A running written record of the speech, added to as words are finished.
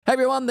Hey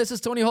everyone, this is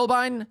Tony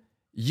Holbein.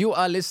 You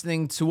are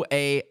listening to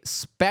a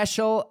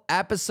special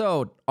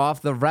episode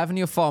of the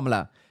Revenue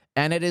Formula.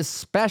 And it is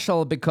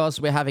special because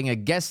we're having a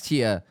guest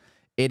here.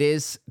 It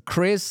is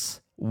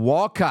Chris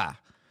Walker.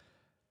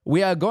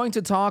 We are going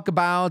to talk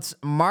about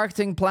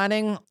marketing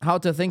planning, how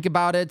to think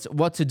about it,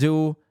 what to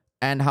do,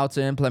 and how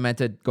to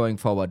implement it going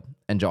forward.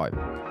 Enjoy.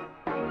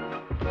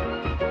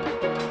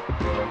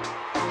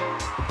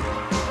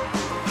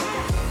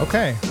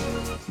 Okay.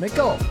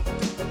 Mikkel.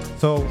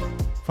 So,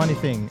 funny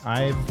thing,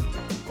 funny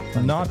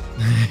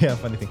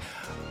thing.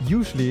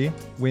 Usually,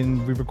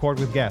 when we record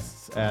with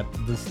guests at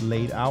this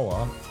late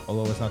hour,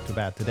 although it's not too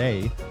bad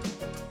today,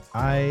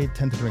 I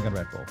tend to drink a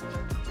Red Bull.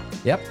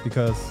 Yep.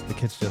 Because the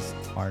kids just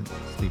aren't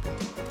sleeping.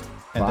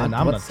 And Fine. then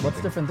I'm not sleeping.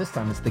 What's different this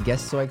time? Is the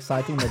guest so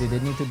exciting that he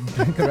didn't need to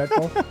drink a Red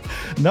Bull?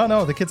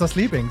 No, the kids are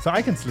sleeping, so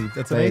I can sleep.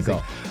 That's amazing.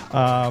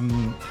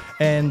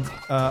 And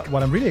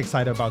what I'm really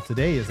excited about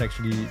today is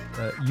actually,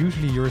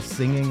 usually you're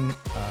singing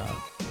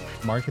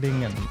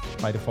marketing and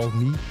by default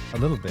me a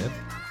little bit.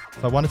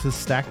 So I wanted to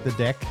stack the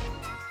deck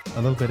a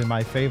little bit in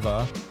my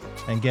favor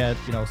and get,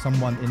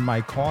 someone in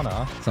my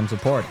corner. Some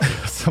support.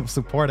 Some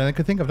support. And I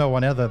could think of no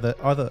one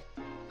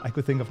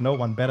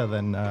better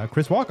than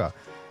Chris Walker.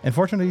 And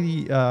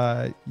fortunately,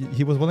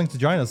 he was willing to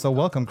join us. So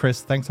welcome,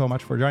 Chris. Thanks so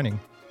much for joining.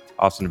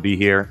 Awesome to be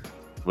here.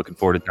 Looking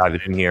forward to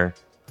diving in here.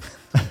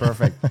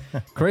 Perfect.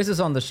 Chris is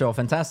on the show.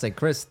 Fantastic.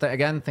 Chris,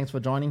 again, thanks for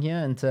joining here,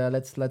 and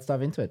let's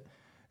dive into it.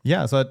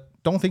 Yeah, so I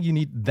don't think you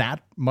need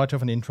that much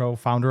of an intro.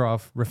 Founder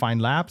of Refine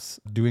Labs,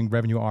 doing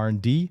revenue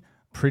R&D,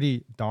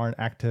 pretty darn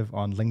active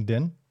on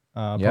LinkedIn,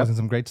 posting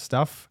some great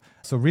stuff.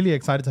 So really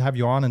excited to have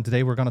you on. And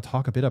today we're going to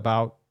talk a bit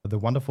about the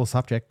wonderful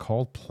subject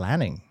called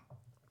planning.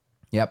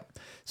 Yep.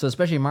 So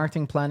especially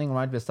marketing planning,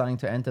 right? We're starting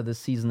to enter this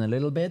season a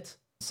little bit.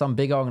 Some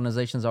big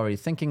organizations are already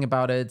thinking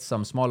about it.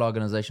 Some small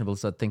organizations will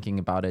start thinking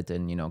about it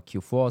in,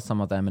 Q4,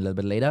 some of them a little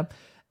bit later.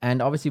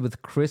 And obviously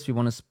with Chris, we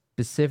want to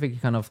specifically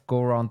kind of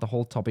go around the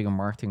whole topic of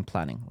marketing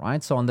planning,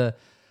 right? So on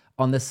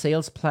the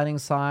sales planning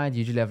side, you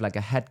usually have like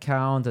a head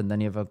count and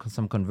then you have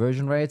some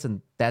conversion rates,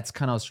 and that's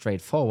kind of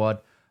straightforward.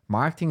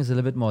 Marketing is a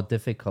little bit more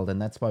difficult,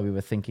 and that's why we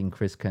were thinking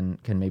Chris can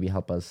maybe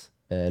help us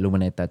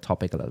illuminate that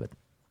topic a little bit.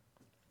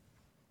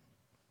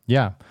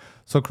 Yeah.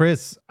 So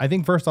Chris, I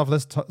think first off,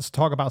 let's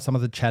talk about some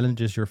of the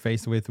challenges you're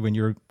faced with when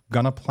you're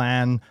going to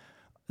plan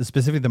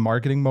specifically the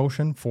marketing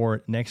motion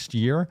for next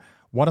year.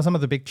 What are some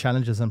of the big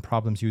challenges and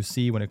problems you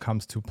see when it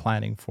comes to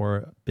planning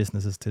for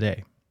businesses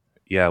today?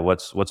 Yeah,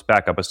 let's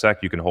back up a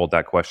sec. You can hold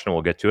that question.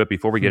 We'll get to it.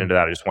 Before we get into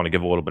that, I just want to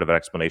give a little bit of an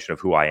explanation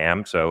of who I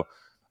am. So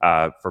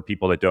for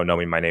people that don't know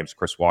me, my name is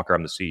Chris Walker.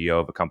 I'm the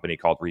CEO of a company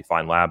called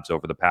Refine Labs.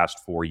 Over the past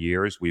 4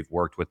 years, we've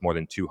worked with more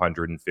than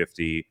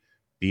 250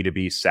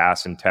 B2B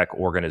SaaS and tech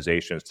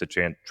organizations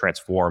to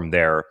transform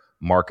their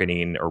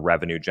marketing or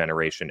revenue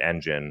generation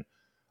engine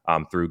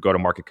through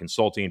go-to-market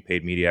consulting,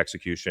 paid media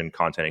execution,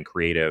 content and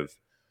creative,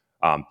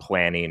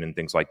 planning, and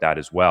things like that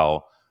as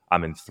well.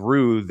 And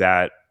through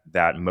that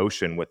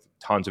motion with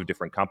tons of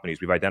different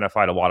companies, we've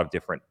identified a lot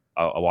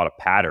of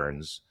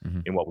patterns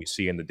in what we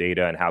see in the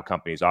data and how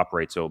companies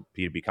operate. So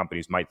B2B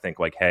companies might think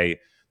like, hey,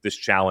 this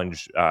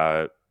challenge,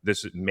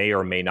 this may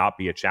or may not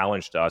be a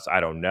challenge to us. I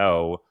don't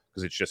know,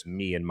 because it's just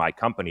me and my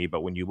company.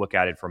 But when you look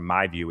at it from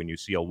my view and you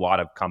see a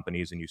lot of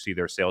companies and you see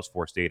their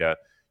Salesforce data,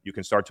 you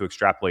can start to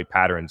extrapolate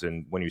patterns.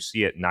 And when you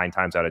see it 9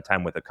 times out of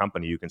 10 with a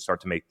company, you can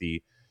start to make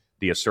the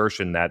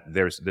assertion that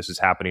this is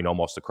happening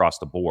almost across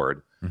the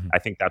board. I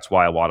think that's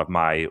why a lot of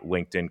my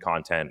LinkedIn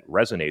content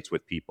resonates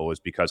with people, is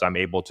because I'm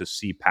able to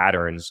see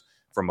patterns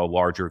from a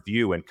larger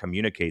view and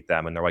communicate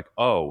them. And they're like,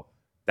 oh,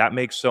 that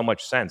makes so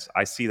much sense.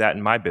 I see that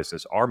in my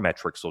business. Our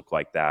metrics look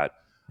like that.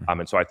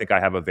 And so I think I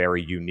have a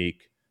very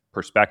unique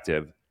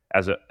perspective.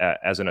 As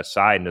an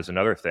aside and as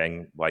another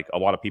thing, like a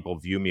lot of people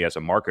view me as a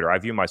marketer. I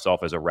view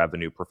myself as a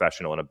revenue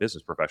professional and a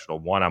business professional.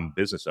 One, I'm a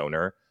business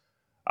owner.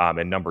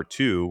 And number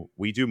two,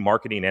 we do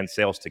marketing and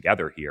sales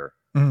together here.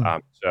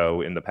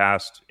 So in the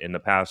past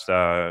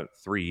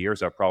 3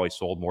 years, I've probably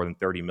sold more than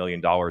 $30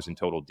 million in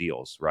total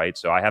deals, right?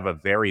 So I have a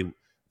very,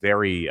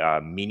 very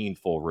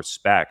meaningful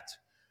respect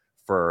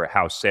for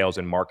how sales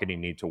and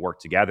marketing need to work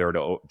together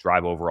to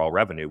drive overall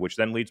revenue, which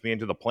then leads me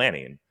into the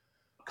planning.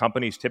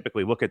 Companies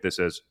typically look at this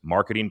as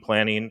marketing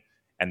planning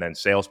and then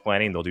sales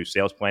planning. They'll do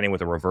sales planning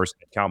with a reverse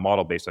account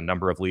model based on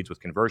number of leads with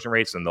conversion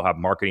rates. And they'll have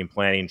marketing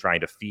planning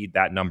trying to feed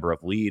that number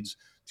of leads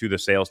to the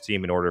sales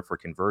team in order for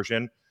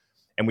conversion.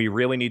 And we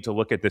really need to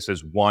look at this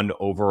as one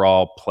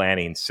overall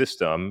planning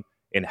system.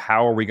 And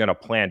how are we going to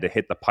plan to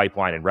hit the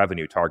pipeline and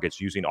revenue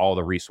targets using all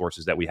the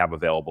resources that we have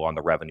available on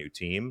the revenue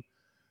team?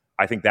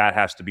 I think that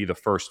has to be the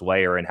first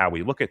layer in how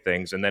we look at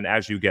things. And then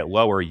as you get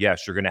lower,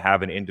 yes, you're going to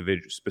have an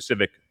individual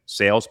specific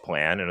sales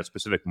plan and a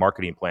specific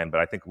marketing plan.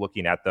 But I think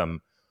looking at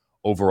them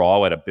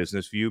overall at a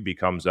business view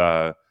becomes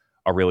a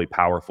really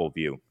powerful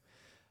view.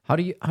 How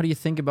do you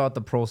think about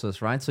the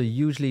process, right? So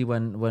usually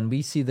when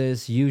we see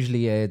this,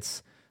 usually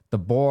it's the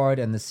board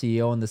and the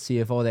CEO and the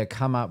CFO, they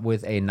come up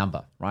with a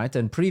number, right?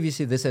 And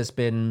previously this has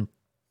been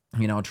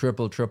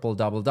triple,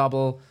 double,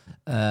 double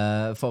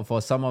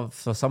for some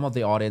of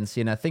the audience.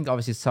 And I think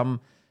obviously some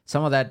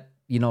of that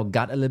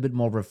got a little bit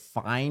more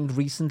refined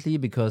recently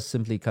because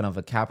simply kind of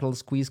a capital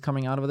squeeze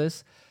coming out of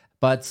this.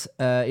 But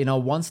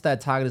once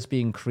that target is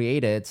being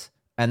created,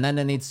 and then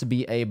there needs to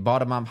be a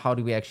bottom up. How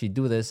do we actually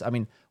do this? I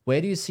mean, where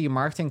do you see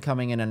marketing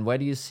coming in, and where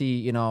do you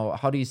see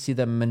how do you see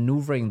them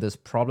maneuvering this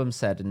problem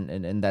set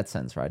in that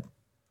sense, right?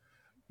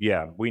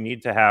 Yeah, we're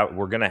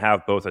going to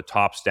have both a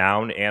tops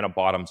down and a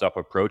bottoms up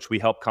approach. We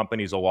help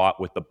companies a lot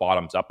with the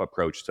bottoms up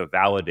approach to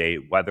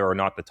validate whether or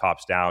not the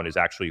tops down is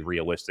actually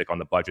realistic on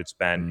the budget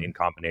spend in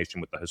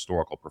combination with the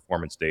historical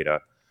performance data.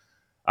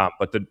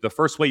 But the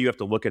first way you have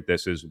to look at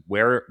this is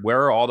where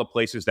are all the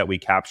places that we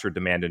capture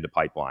demand into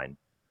pipeline?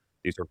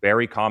 These are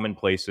very common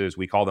places.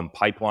 We call them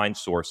pipeline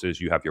sources.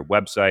 You have your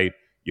website,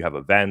 you have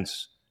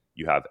events,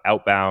 you have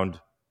outbound,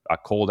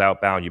 cold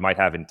outbound. You might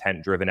have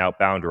intent-driven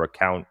outbound or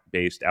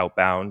account-based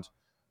outbound.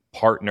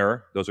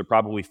 Partner. Those are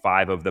probably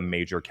 5 of the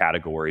major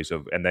categories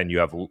and then you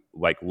have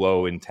like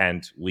low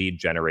intent lead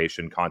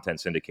generation, content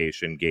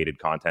syndication, gated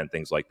content,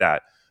 things like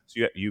that.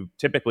 So you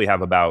typically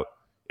have about,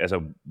 as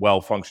a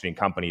well-functioning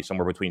company,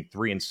 somewhere between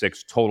 3 and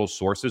 6 total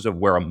sources of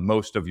where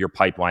most of your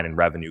pipeline and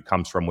revenue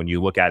comes from when you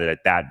look at it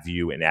at that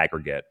view in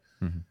aggregate.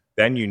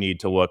 Then you need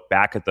to look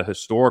back at the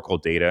historical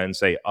data and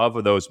say,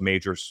 of those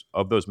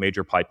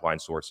major pipeline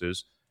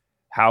sources,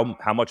 how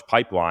much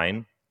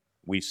pipeline,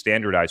 we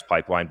standardize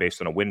pipeline based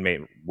on a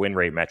win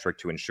rate metric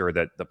to ensure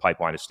that the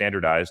pipeline is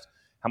standardized.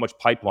 How much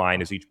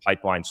pipeline is each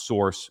pipeline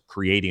source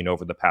creating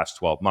over the past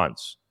 12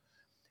 months?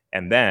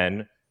 And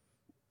then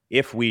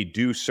if we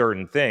do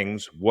certain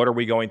things, what are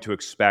we going to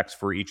expect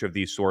for each of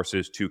these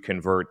sources to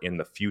convert in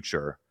the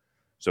future?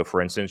 So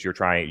for instance, you're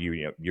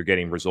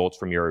getting results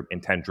from your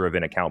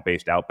intent-driven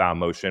account-based outbound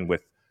motion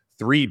with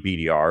 3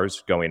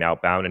 BDRs going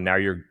outbound, and now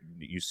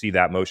you see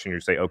that motion,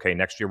 you say, okay,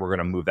 next year we're going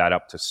to move that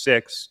up to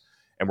 6,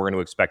 and we're going to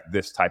expect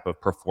this type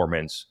of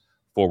performance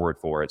forward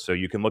for it. So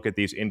you can look at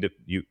these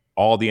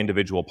all the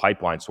individual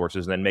pipeline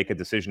sources and then make a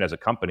decision as a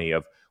company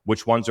of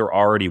which ones are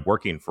already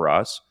working for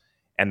us,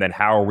 and then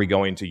how are we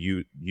going to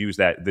use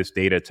this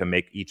data to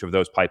make each of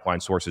those pipeline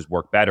sources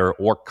work better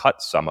or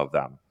cut some of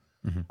them.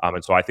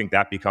 And so I think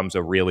that becomes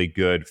a really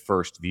good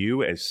first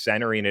view, as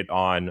centering it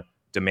on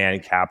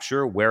demand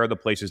capture. Where are the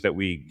places that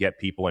we get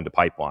people into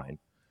pipeline?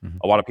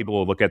 A lot of people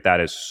will look at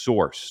that as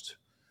sourced.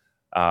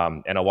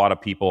 And a lot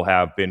of people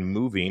have been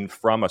moving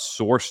from a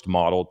sourced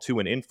model to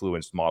an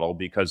influenced model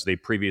because they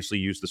previously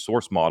used the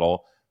source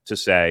model to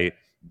say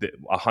that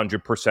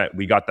 100%,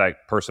 we got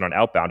that person on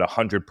outbound,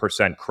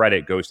 100%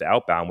 credit goes to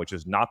outbound, which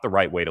is not the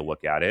right way to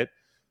look at it.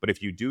 But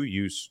if you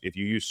use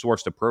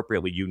sourced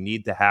appropriately, you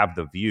need to have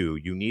the view.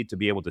 You need to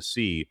be able to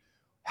see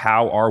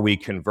how are we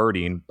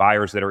converting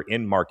buyers that are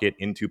in market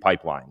into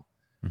pipeline.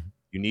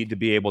 You need to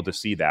be able to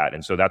see that.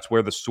 And so that's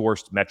where the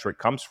sourced metric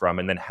comes from.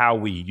 And then how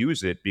we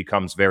use it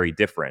becomes very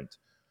different.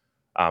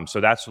 So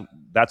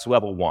that's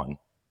level 1.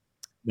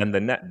 Then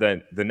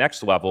the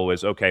next level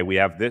is, okay,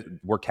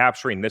 we're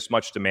capturing this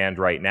much demand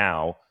right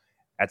now.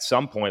 At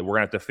some point, we're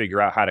going to have to figure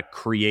out how to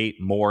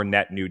create more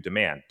net new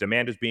demand.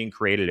 Demand is being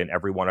created in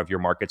every one of your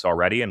markets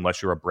already,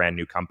 unless you're a brand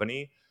new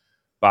company,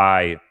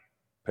 by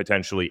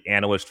potentially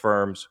analyst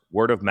firms,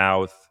 word of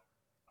mouth,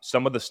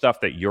 some of the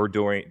stuff that you're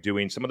doing,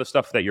 some of the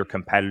stuff that your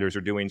competitors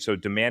are doing. So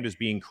demand is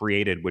being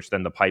created, which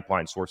then the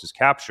pipeline sources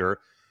capture.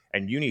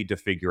 And you need to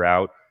figure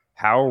out,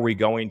 how are we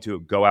going to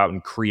go out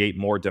and create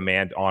more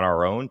demand on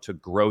our own to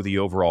grow the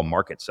overall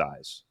market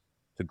size,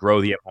 to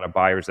grow the amount of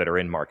buyers that are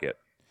in market?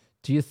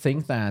 Do you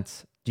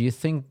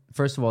think,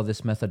 first of all,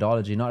 this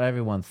methodology, not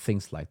everyone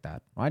thinks like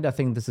that, right? I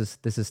think this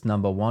is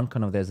number one,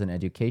 kind of there's an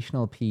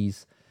educational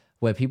piece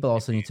where people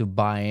also need to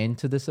buy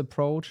into this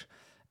approach.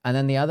 And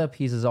then the other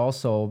piece is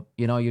also,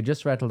 you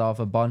just rattled off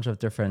a bunch of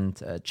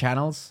different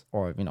channels,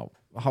 or,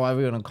 however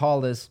you want to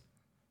call this.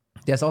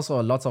 There's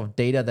also lots of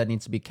data that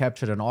needs to be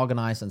captured and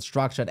organized and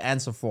structured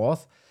and so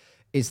forth.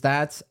 Is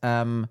that,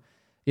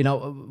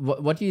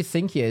 what do you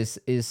think here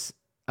is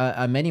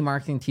are many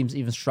marketing teams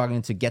even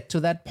struggling to get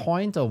to that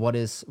point, or what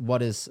is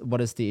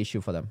the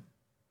issue for them?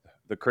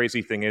 The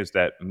crazy thing is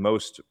that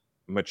most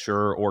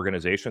mature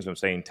organizations, I'm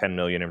saying 10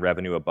 million in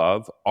revenue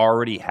above,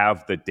 already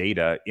have the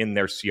data in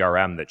their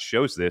CRM that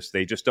shows this.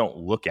 They just don't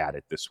look at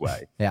it this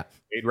way. Yeah.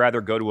 They'd rather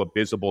go to a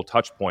visible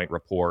touch point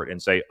report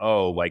and say,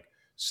 oh, like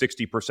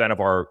 60% of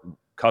our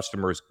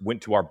customers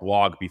went to our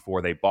blog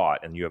before they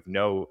bought, and you have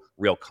no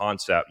real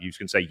concept. You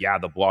can say, yeah,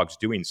 the blog's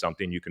doing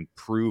something. You can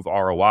prove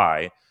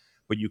ROI,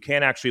 but you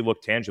can't actually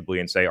look tangibly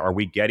and say, are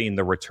we getting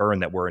the return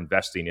that we're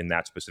investing in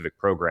that specific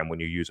program when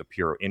you use a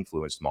pure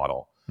influenced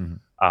model?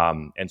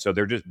 And so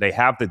they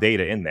have the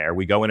data in there.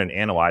 We go in and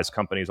analyze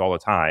companies all the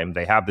time.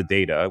 They have the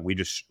data. We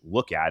just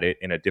look at it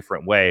in a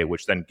different way,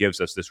 which then gives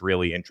us this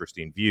really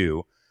interesting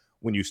view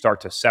when you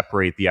start to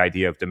separate the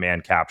idea of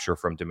demand capture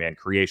from demand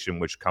creation,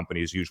 which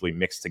companies usually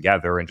mix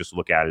together and just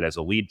look at it as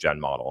a lead gen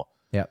model.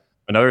 Yeah.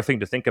 Another thing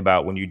to think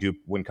about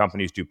when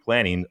companies do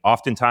planning,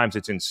 oftentimes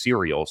it's in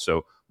serial.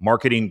 So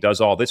marketing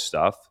does all this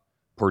stuff,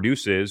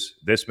 produces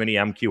this many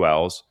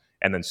MQLs,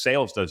 And then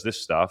sales does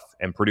this stuff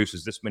and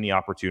produces this many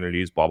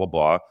opportunities, blah, blah,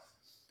 blah.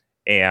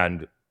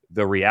 And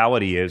the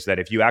reality is that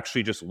if you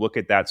actually just look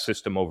at that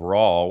system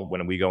overall,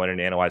 when we go in and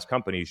analyze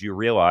companies, you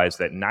realize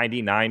that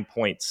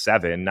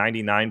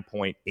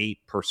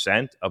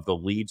 99.8% of the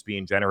leads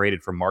being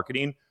generated from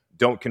marketing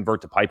don't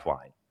convert to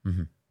pipeline.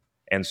 Mm-hmm.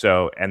 And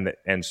so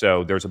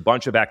there's a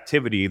bunch of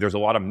activity. There's a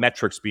lot of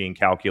metrics being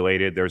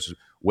calculated. There's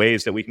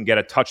ways that we can get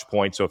a touch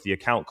point. So if the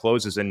account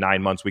closes in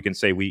 9 months, we can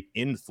say we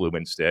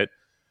influenced it.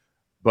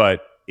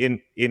 But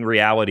in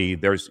reality,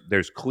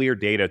 there's clear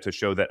data to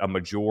show that a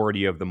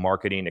majority of the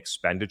marketing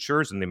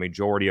expenditures and the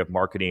majority of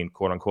marketing,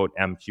 quote unquote,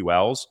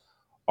 MQLs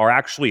are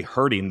actually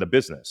hurting the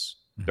business.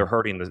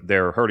 Mm-hmm.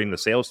 They're hurting the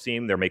sales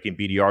team. They're making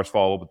BDRs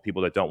follow up with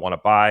people that don't want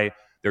to buy.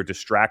 They're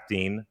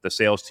distracting the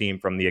sales team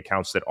from the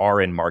accounts that are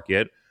in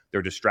market.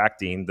 They're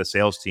distracting the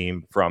sales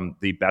team from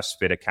the best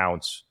fit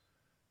accounts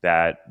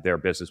that their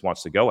business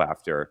wants to go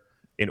after.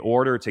 In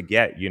order to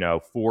get,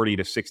 40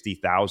 to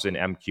 60,000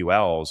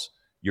 MQLs,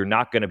 you're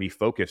not going to be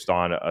focused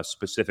on a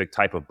specific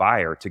type of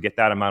buyer. To get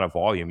that amount of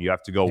volume, you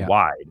have to go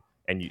wide.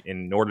 And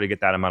in order to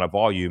get that amount of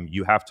volume,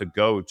 you have to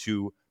go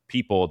to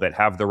people that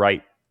have the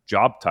right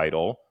job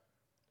title,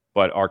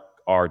 but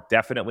are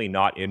definitely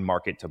not in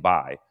market to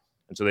buy.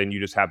 And so then you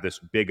just have this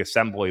big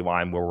assembly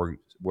line where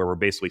we're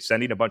basically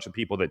sending a bunch of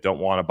people that don't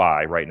want to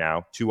buy right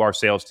now to our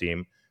sales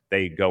team.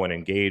 They go and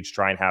engage,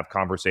 try and have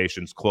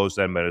conversations, close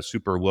them at a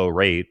super low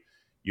rate.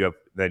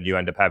 Then you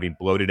end up having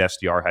bloated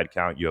SDR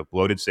headcount. You have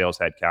bloated sales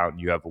headcount.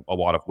 You have a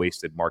lot of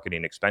wasted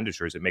marketing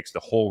expenditures. It makes the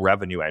whole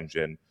revenue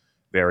engine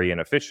very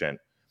inefficient.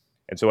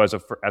 And so as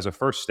a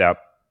first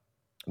step,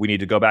 we need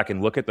to go back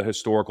and look at the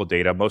historical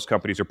data. Most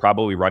companies are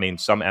probably running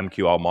some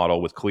MQL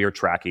model with clear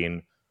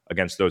tracking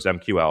against those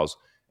MQLs,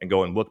 and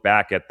go and look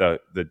back at the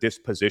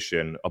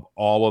disposition of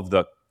all of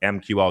the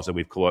MQLs that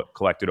we've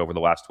collected over the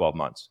last 12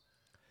 months.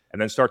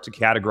 And then start to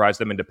categorize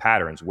them into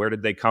patterns. Where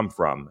did they come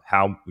from?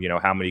 How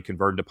many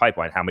converted to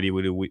pipeline? How many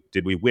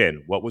did we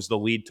win? What was the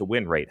lead to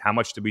win rate? How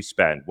much did we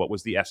spend? What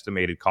was the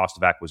estimated cost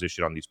of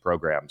acquisition on these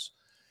programs?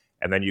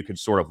 And then you can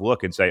sort of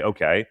look and say,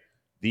 okay,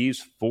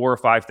 these 4 or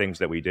 5 things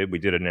that we did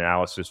an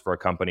analysis for a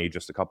company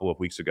just a couple of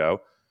weeks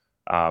ago.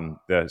 The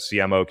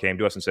CMO came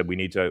to us and said, we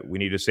need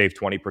to save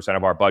 20%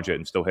 of our budget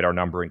and still hit our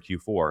number in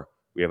Q4.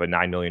 We have a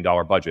 $9 million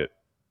budget.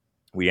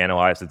 We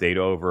analyzed the data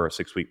over a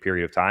 6-week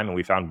period of time, and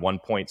we found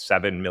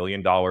 $1.7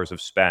 million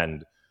of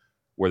spend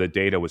where the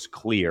data was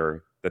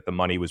clear that the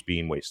money was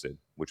being wasted,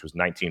 which was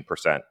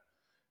 19%.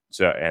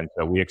 So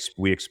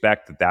we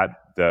expect that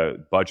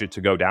the budget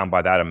to go down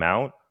by that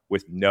amount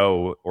with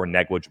no or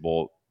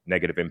negligible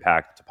negative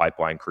impact to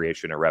pipeline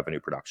creation or revenue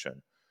production.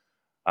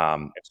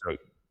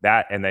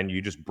 And then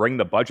you just bring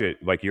the budget,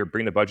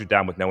 bring the budget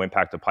down with no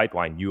impact to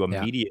pipeline. You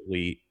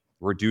immediately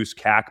reduce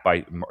CAC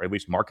by, or at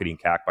least marketing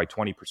CAC, by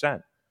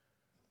 20%,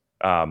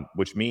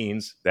 which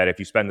means that if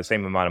you spend the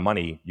same amount of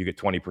money, you get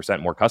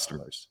 20% more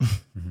customers.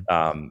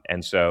 And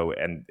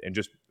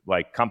just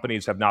like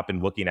companies have not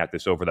been looking at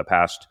this over the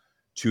past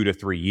 2 to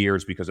 3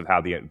 years because of how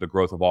the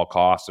growth of all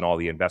costs and all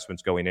the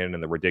investments going in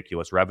and the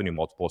ridiculous revenue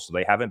multiples. So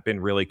they haven't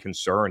been really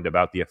concerned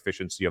about the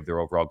efficiency of their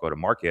overall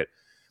go-to-market.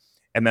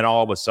 And then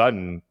all of a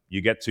sudden,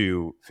 you get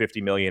to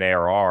 50 million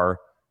ARR,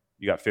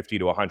 you got 50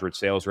 to 100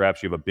 sales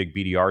reps, you have a big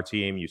BDR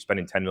team, you're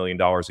spending $10 million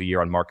a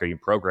year on marketing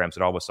programs,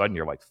 and all of a sudden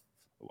you're like,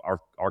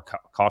 our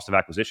cost of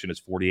acquisition is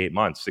 48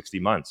 months, 60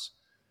 months.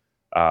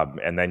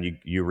 And then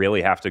you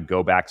really have to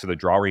go back to the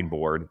drawing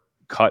board,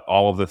 cut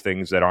all of the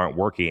things that aren't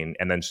working,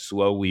 and then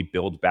slowly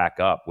build back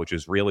up, which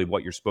is really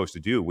what you're supposed to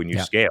do when you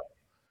scale.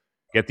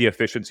 Get the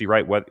efficiency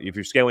right. If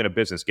you're scaling a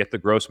business, get the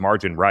gross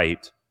margin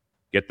right,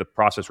 get the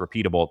process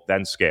repeatable,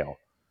 then scale.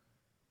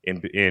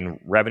 In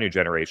revenue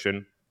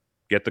generation,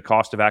 get the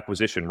cost of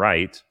acquisition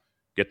right,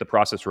 get the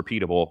process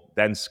repeatable,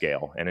 then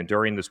scale. And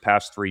during this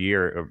past 3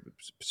 years,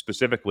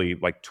 specifically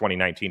like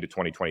 2019 to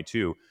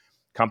 2022,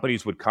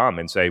 companies would come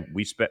and say,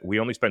 we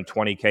only spend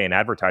 $20K in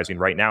advertising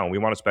right now, and we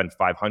want to spend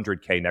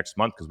 $500K next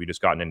month because we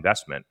just got an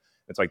investment.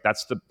 It's like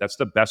that's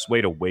the best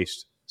way to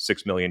waste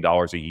 $6 million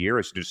a year,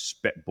 is to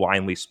just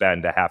blindly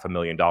spend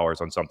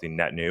 $500,000 on something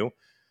net new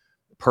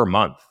per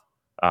month.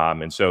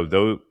 And so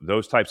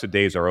those types of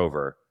days are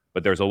over.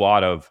 But there's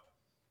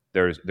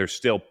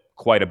still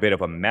quite a bit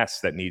of a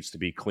mess that needs to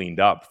be cleaned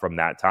up from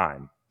that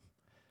time.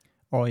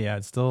 Oh yeah,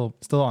 it's still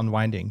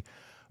unwinding.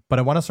 But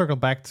I want to circle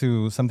back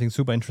to something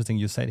super interesting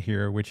you said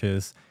here, which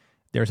is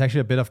there's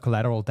actually a bit of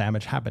collateral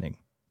damage happening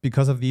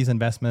because of these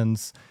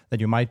investments that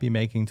you might be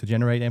making to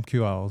generate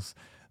MQLs.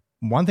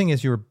 One thing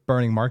is you're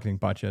burning marketing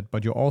budget,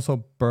 but you're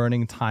also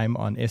burning time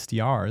on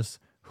SDRs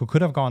who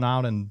could have gone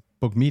out and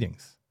booked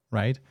meetings,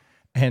 right?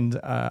 And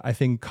I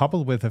think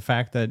coupled with the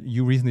fact that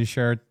you recently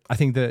shared, I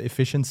think the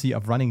efficiency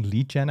of running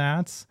lead gen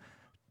ads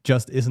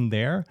just isn't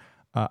there.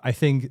 I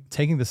think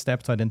taking the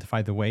step to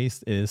identify the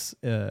waste is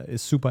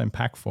super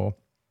impactful.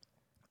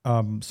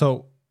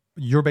 So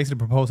you're basically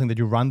proposing that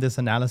you run this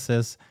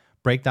analysis,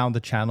 break down the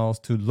channels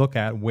to look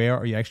at where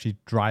are you actually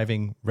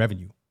driving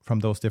revenue from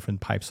those different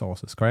pipe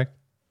sources, correct?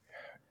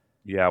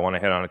 Yeah, I want to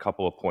hit on a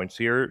couple of points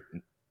here.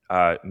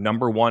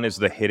 Number one is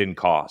the hidden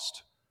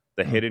cost.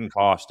 The hidden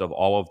cost of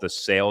all of the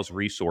sales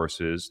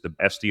resources, the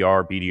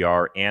SDR,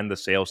 BDR, and the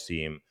sales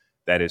team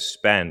that is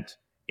spent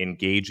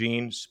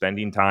engaging,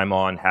 spending time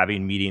on,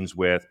 having meetings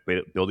with,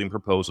 building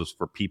proposals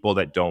for people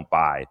that don't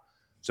buy.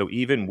 So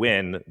even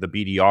when the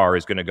BDR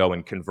is going to go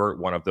and convert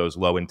one of those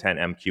low intent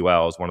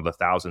MQLs, one of the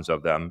thousands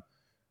of them,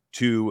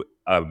 to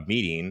a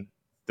meeting,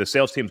 the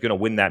sales team is going to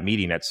win that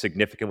meeting at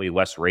significantly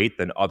less rate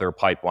than other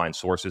pipeline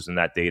sources, and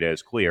that data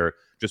is clear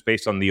just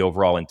based on the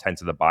overall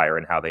intent of the buyer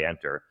and how they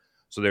enter.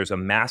 So there's a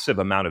massive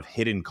amount of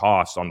hidden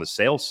costs on the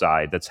sales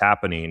side that's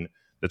happening,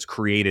 that's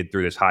created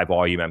through this high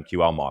volume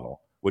MQL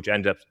model, which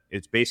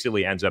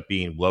basically ends up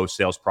being low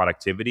sales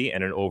productivity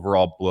and an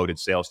overall bloated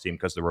sales team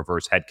because the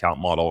reverse headcount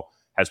model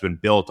has been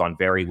built on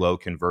very low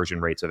conversion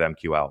rates of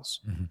MQLs.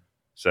 Mm-hmm.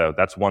 So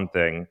that's one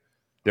thing.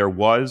 There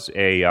was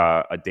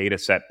a data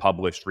set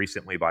published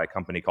recently by a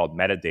company called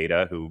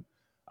Metadata, who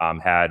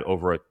had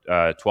over a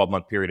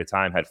 12-month period of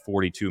time had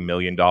 $42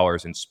 million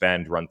in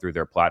spend run through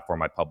their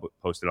platform. I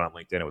posted it on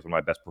LinkedIn. It was one of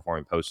my best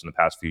performing posts in the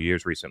past few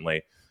years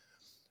recently.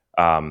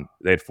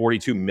 They had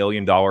 $42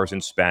 million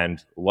in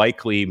spend,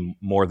 likely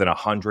more than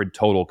 100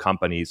 total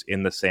companies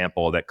in the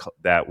sample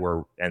that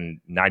were,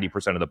 and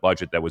 90% of the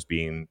budget that was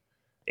being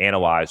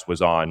analyzed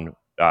was on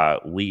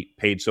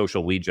paid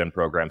social lead gen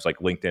programs like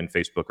LinkedIn,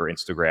 Facebook, or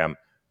Instagram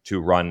to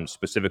run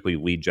specifically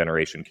lead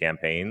generation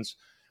campaigns.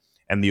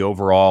 And the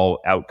overall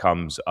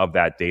outcomes of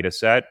that data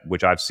set,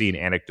 which I've seen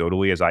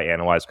anecdotally as I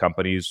analyze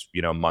companies,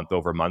 month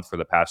over month for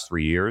the past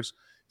 3 years,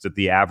 is that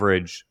the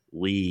average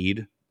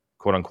lead,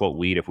 quote unquote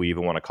lead, if we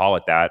even want to call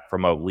it that,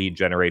 from a lead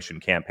generation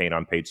campaign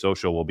on paid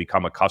social will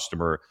become a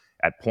customer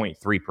at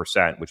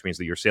 0.3%, which means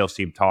that your sales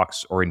team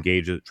tries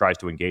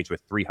to engage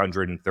with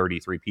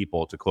 333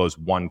 people to close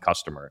one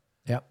customer.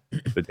 Yeah.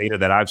 The data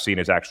that I've seen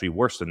is actually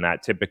worse than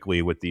that.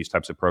 Typically with these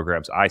types of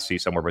programs, I see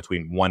somewhere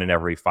between 1 in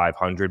every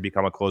 500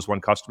 become a close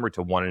one customer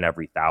to 1 in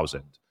every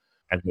 1,000.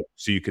 And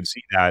so you can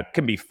see that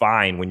can be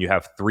fine when you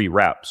have 3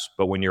 reps,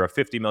 but when you're a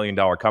 $50 million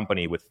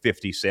company with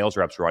 50 sales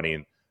reps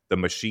running, the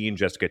machine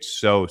just gets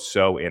so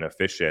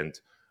inefficient,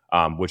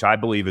 which I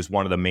believe is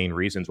one of the main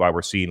reasons why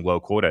we're seeing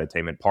low quota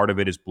attainment. Part of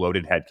it is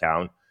bloated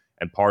headcount,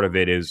 and part of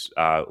it is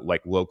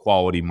like low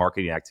quality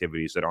marketing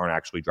activities that aren't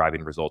actually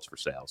driving results for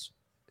sales.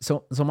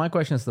 So my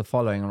question is the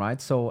following, right?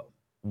 So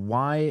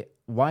why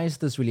is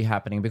this really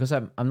happening? Because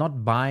I'm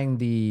not buying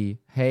the,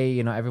 hey,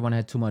 everyone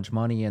had too much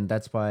money and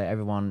that's why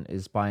everyone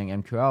is buying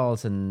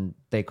MQLs and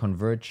they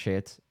convert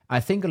shit. I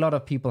think a lot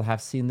of people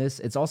have seen this.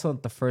 It's also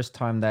the first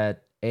time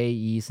that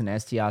AEs and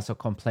SDRs are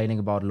complaining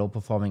about low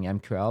performing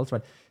MQLs,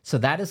 right? So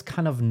that is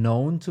kind of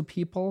known to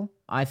people,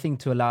 I think,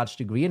 to a large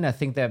degree. And I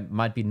think there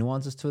might be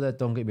nuances to that.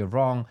 Don't get me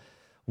wrong.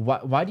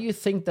 Why do you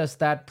think does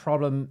that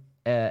problem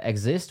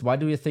exist? Why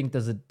do you think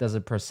does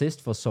it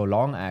persist for so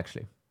long,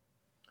 actually?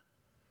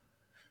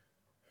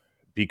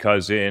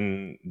 Because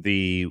in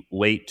the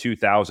late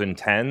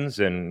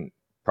 2010s and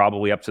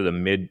probably up to the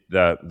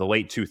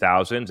late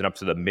 2000s and up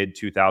to the mid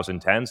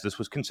 2010s, this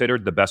was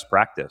considered the best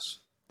practice.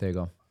 There you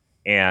go.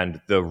 And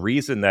the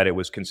reason that it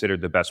was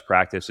considered the best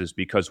practice is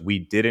because we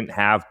didn't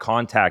have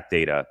contact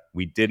data.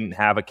 We didn't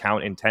have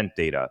account intent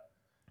data.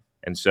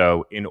 And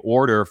so in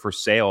order for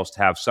sales to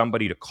have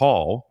somebody to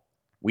call,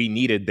 we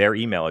needed their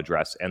email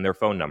address and their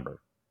phone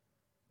number.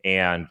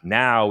 And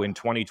now in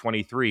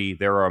 2023,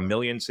 there are 1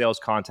 million sales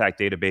contact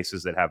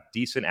databases that have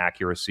decent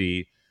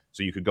accuracy.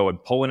 So you could go and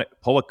pull an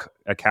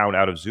account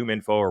out of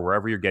ZoomInfo or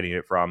wherever you're getting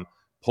it from,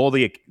 pull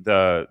the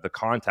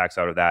contacts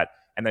out of that,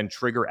 and then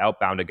trigger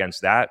outbound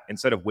against that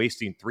instead of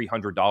wasting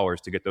 $300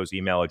 to get those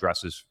email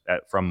addresses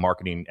from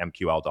marketing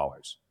MQL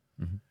dollars.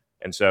 Mm-hmm.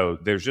 And so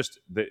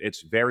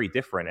it's very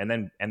different.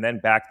 And then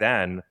back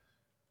then,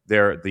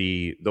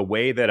 the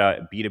way that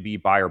a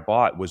B2B buyer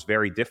bought was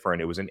very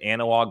different. It was an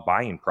analog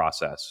buying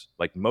process.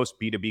 Like most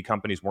B2B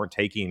companies weren't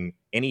taking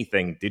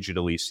anything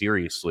digitally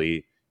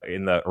seriously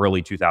in the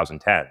early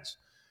 2010s.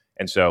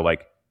 And so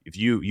like if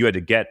you had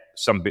to get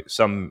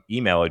some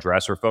email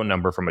address or phone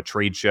number from a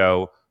trade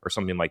show or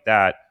something like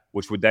that,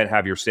 which would then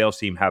have your sales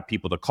team have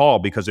people to call,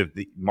 because if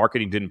the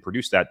marketing didn't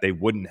produce that, they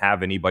wouldn't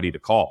have anybody to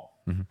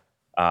call.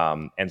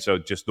 Mm-hmm. And so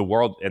just the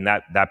world, and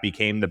that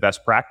became the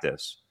best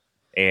practice.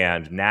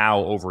 And now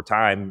over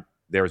time,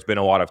 there's been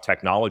a lot of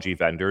technology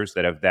vendors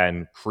that have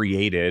then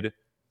created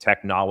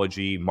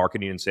technology,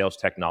 marketing and sales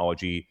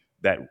technology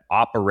that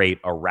operate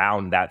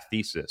around that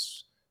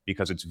thesis,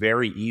 because it's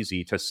very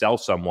easy to sell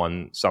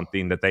someone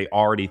something that they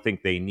already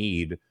think they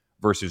need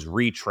versus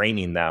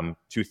retraining them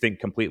to think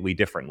completely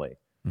differently.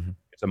 Mm-hmm.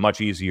 It's a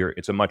much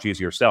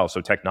easier sell.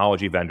 So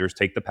technology vendors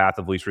take the path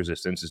of least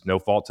resistance. It's no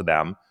fault to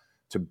them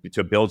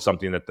to build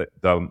something that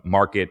the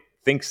market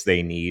thinks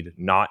they need,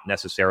 not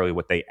necessarily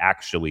what they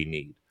actually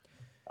need.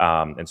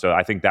 And so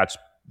I think that's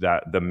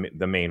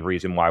the main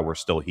reason why we're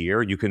still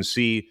here. You can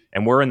see,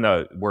 and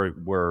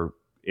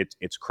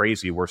it's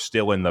crazy. We're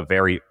still in the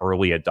very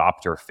early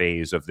adopter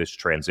phase of this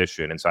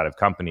transition inside of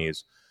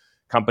companies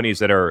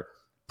that are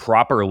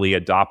properly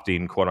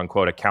adopting quote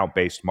unquote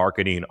account-based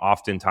marketing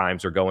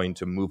oftentimes are going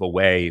to move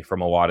away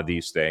from a lot of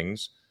these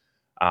things.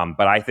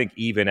 But I think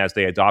even as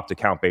they adopt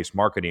account-based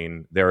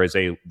marketing, there's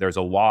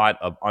a lot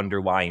of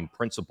underlying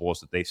principles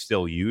that they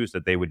still use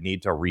that they would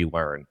need to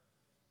relearn.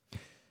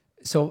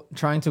 So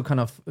trying to kind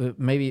of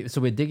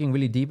so we're digging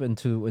really deep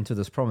into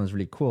this problem is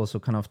really cool. So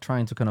kind of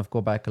trying to kind of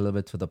go back a little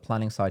bit to the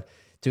planning side.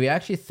 Do we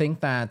actually think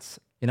that,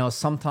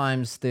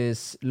 sometimes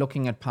this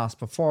looking at past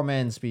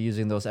performance, we're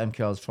using those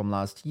MQLs from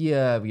last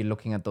year, we're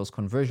looking at those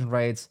conversion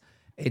rates.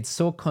 It's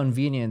so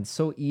convenient,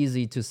 so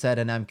easy to set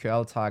an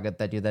MQL target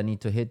that you then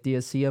need to hit, dear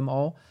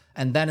CMO.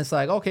 And then it's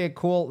like, okay,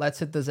 cool, let's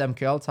hit this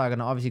MQL target.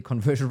 And obviously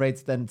conversion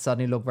rates then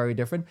suddenly look very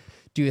different.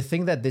 Do you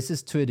think that this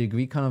is to a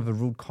degree kind of a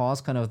root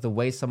cause, kind of the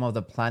way some of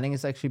the planning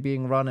is actually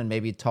being run, and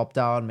maybe top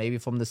down, maybe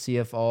from the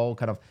CFO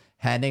kind of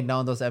handing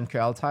down those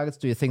MQL targets?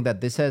 Do you think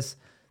that this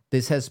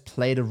has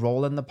played a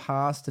role in the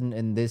past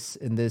in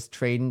this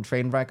train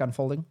wreck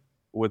unfolding?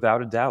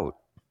 Without a doubt.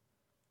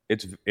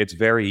 It's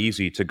very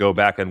easy to go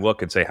back and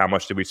look and say, how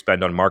much did we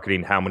spend on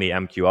marketing? How many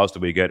MQLs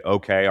did we get?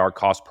 Okay, our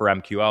cost per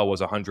MQL was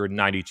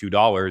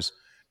 $192.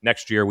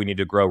 Next year, we need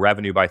to grow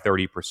revenue by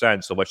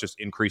 30%. So let's just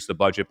increase the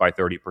budget by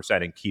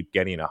 30% and keep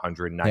getting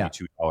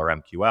 $192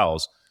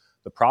 MQLs.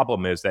 The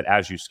problem is that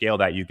as you scale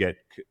that, you get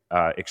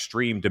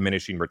extreme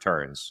diminishing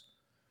returns.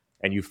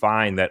 And you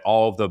find that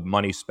all of the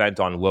money spent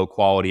on low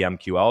quality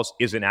MQLs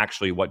isn't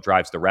actually what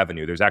drives the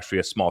revenue. There's actually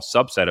a small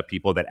subset of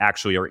people that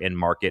actually are in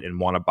market and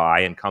want to buy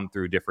and come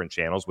through different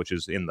channels, which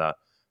is in the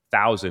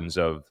thousands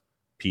of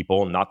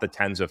people, not the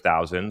tens of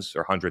thousands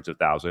or hundreds of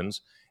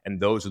thousands.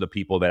 And those are the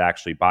people that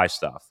actually buy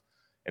stuff.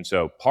 And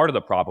so part of the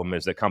problem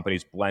is that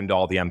companies blend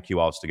all the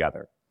MQLs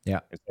together.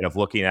 Yeah. Instead of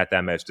looking at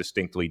them as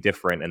distinctly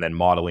different and then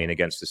modeling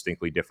against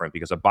distinctly different,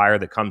 because a buyer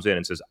that comes in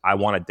and says, I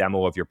want a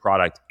demo of your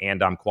product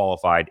and I'm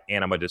qualified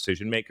and I'm a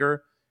decision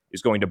maker,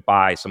 is going to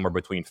buy somewhere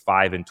between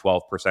 5 and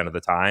 12% of the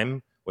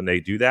time when they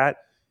do that.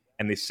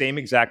 And the same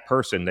exact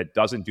person that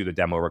doesn't do the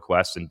demo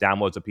request and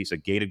downloads a piece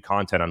of gated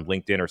content on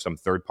LinkedIn or some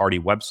third-party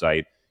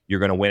website,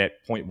 you're going to win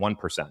at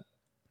 0.1%,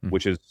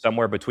 which is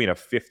somewhere between a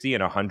 50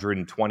 and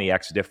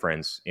 120x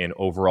difference in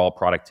overall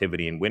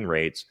productivity and win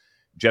rates,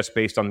 just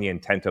based on the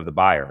intent of the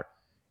buyer.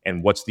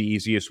 And what's the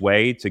easiest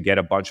way to get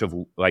a bunch of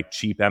like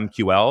cheap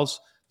MQLs?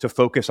 To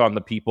focus on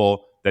the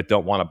people that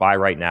don't want to buy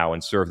right now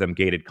and serve them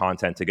gated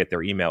content to get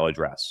their email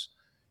address.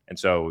 And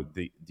so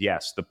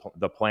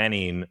the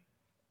planning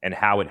and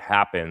how it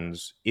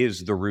happens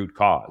is the root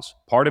cause.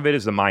 Part of it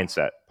is the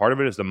mindset. Part of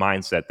it is the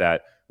mindset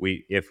that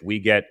if we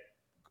get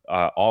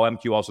all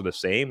MQLs are the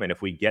same, and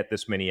if we get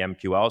this many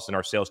MQLs, then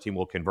our sales team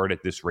will convert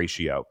at this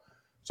ratio.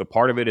 So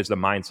part of it is the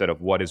mindset of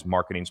what is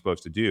marketing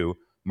supposed to do.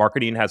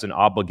 Marketing has an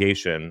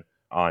obligation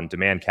on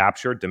demand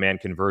capture,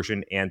 demand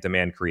conversion, and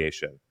demand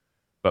creation.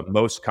 But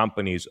most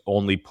companies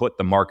only put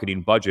the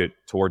marketing budget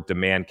toward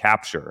demand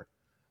capture.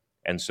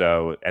 And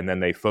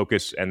then they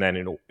focus, and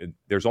then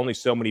there's only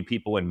so many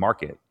people in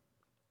market.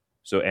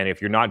 So, and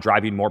if you're not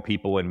driving more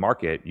people in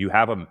market, you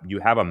have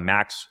a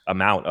max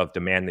amount of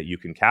demand that you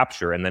can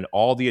capture. And then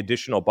all the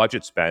additional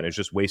budget spend is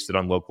just wasted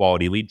on low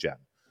quality lead gen.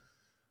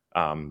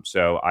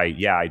 So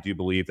I do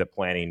believe that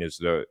planning is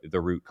the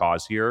root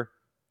cause here.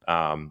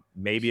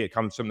 Maybe it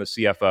comes from the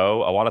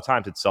CFO. A lot of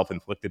times it's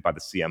self-inflicted by the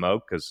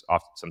CMO because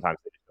sometimes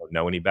they don't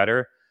know any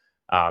better.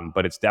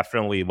 But it's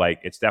definitely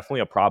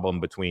a problem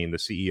between the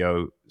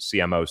CEO,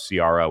 CMO,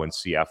 CRO, and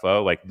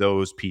CFO. Like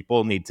those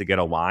people need to get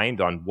aligned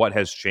on what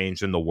has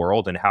changed in the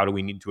world and how do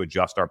we need to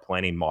adjust our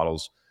planning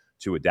models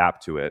to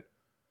adapt to it.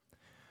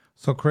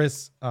 So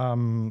Chris,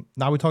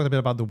 now we talked a bit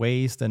about the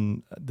waste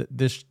and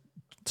this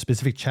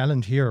specific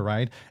challenge here,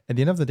 right? At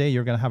the end of the day,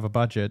 you're going to have a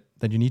budget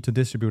that you need to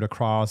distribute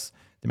across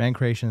demand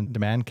creation and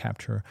demand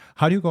capture.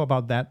 How do you go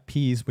about that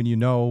piece when you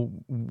know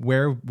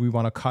where we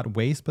want to cut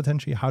waste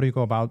potentially? How do you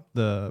go about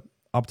the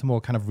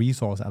optimal kind of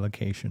resource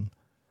allocation?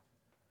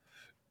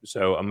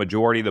 So a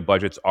majority of the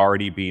budget's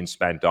already being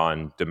spent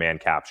on demand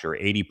capture,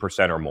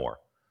 80% or more.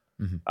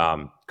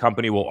 Mm-hmm.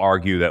 Company will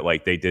argue that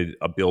like they did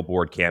a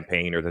billboard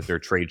campaign or that their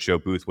trade show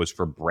booth was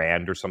for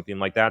brand or something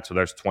like that. So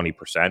there's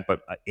 20%,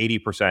 but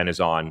 80% is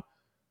on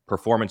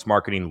performance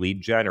marketing,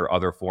 lead gen, or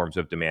other forms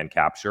of demand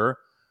capture.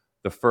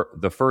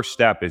 The first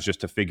step is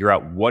just to figure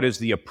out what is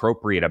the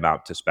appropriate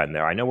amount to spend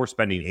there. I know we're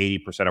spending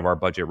 80% of our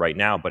budget right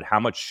now, but how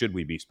much should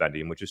we be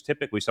spending, which is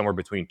typically somewhere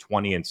between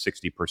 20 and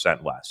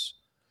 60% less.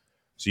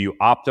 So you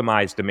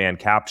optimize demand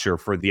capture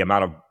for the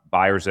amount of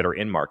buyers that are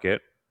in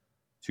market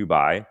to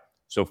buy.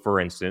 So for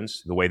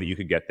instance, the way that you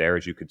could get there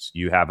is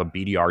you have a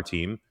BDR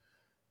team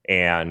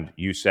and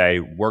you say,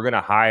 we're going to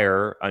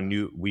hire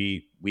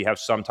we have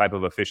some type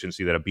of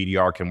efficiency that a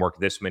BDR can work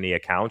this many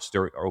accounts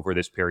over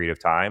this period of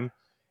time.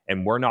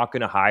 And we're not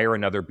going to hire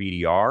another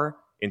BDR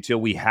until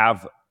we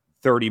have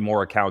 30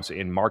 more accounts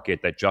in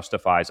market that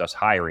justifies us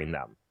hiring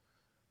them.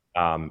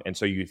 And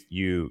so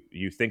you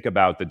think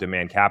about the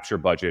demand capture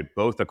budget,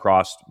 both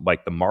across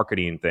like the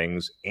marketing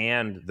things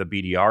and the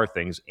BDR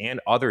things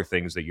and other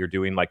things that you're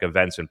doing like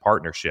events and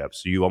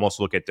partnerships. So you almost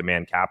look at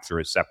demand capture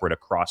as separate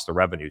across the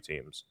revenue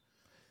teams.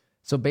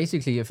 So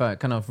basically, if I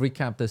kind of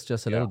recap this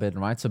just a little bit,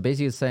 right? So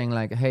basically it's saying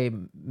like, hey,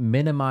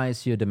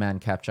 minimize your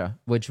demand capture,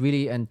 which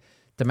really, and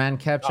Demand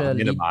capture,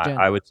 lead Minimize. gen.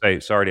 I would say,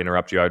 sorry to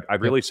interrupt you.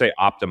 I'd really say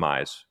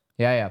optimize.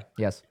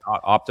 Yes.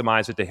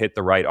 Optimize it to hit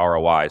the right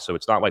ROI. So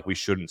it's not like we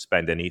shouldn't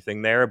spend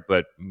anything there,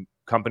 but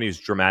companies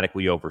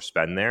dramatically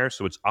overspend there.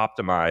 So it's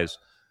optimize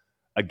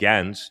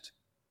against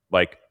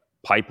like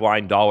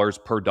pipeline dollars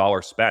per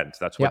dollar spent.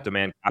 That's what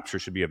demand capture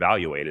should be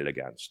evaluated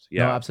against.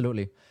 No,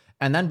 absolutely.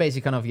 And then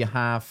basically kind of you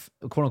have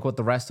quote unquote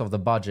the rest of the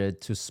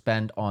budget to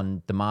spend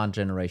on demand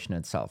generation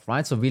itself,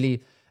 right? So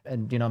really,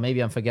 and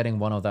maybe I'm forgetting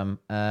one of them,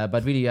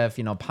 but really you have,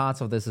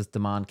 parts of this is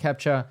demand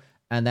capture,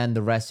 and then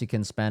the rest you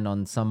can spend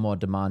on some more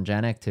demand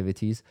gen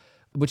activities,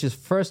 which is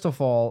first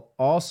of all,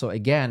 also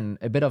again,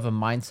 a bit of a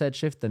mindset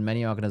shift that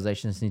many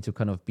organizations need to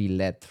kind of be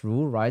led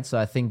through, right? So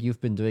I think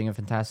you've been doing a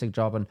fantastic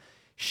job on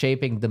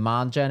shaping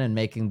demand gen and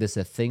making this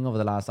a thing over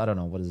the last, I don't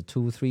know, what is it,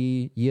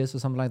 2-3 years or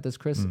something like this,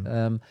 Chris?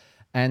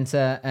 And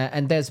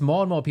there's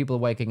more and more people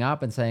waking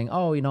up and saying,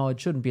 oh, it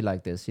shouldn't be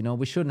like this.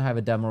 We shouldn't have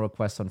a demo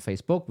request on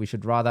Facebook. We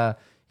should rather,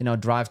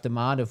 drive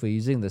demand if we're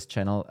using this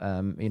channel,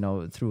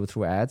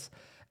 through ads.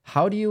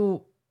 How do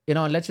you,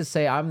 let's just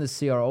say I'm the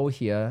CRO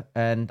here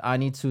and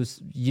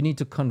you need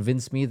to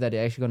convince me that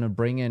you're actually going to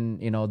bring in,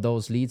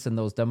 those leads and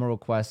those demo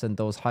requests and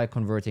those high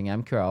converting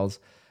MQLs.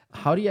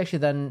 How do you actually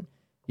then,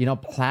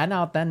 plan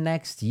out then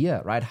next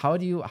year, right? How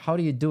do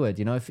you do it?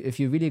 If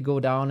you really go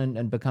down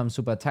and become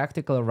super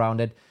tactical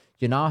around it,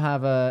 you now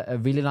have a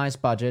really nice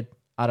budget,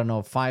 I don't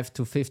know, 5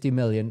 to 50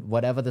 million,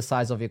 whatever the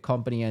size of your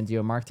company and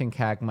your marketing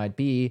CAC might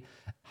be.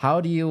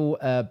 How do you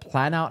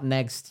plan out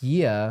next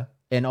year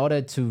in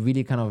order to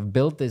really kind of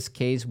build this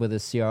case with a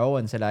CRO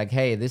and say like,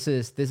 hey, this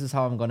is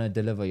how I'm going to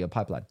deliver your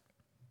pipeline?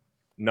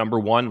 Number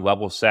one,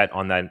 level set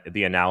on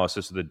the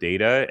analysis of the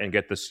data and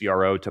get the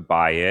CRO to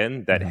buy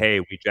in that, hey,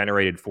 we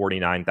generated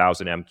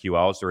 49,000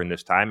 MQLs during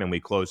this time and we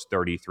closed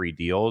 33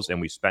 deals and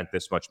we spent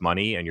this much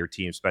money and your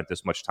team spent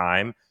this much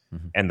time.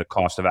 And the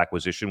cost of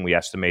acquisition we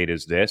estimate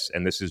is this,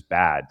 and this is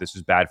bad. This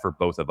is bad for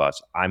both of us.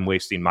 I'm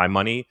wasting my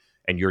money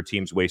and your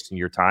team's wasting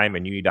your time,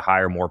 and you need to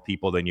hire more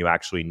people than you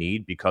actually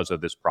need because of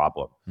this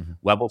problem.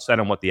 Level set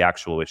on what the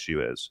actual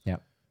issue is.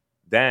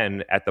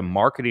 Then at the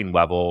marketing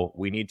level,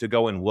 we need to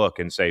go and look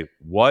and say,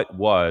 what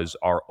was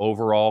our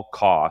overall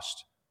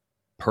cost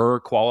per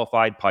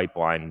qualified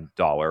pipeline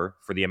dollar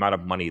for the amount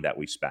of money that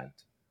we spent?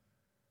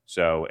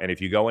 So, and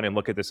if you go in and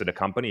look at this at a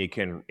company,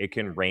 it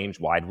can range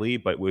widely,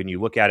 but when you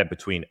look at it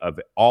between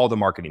all the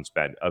marketing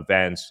spend,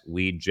 events,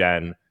 lead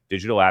gen,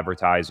 digital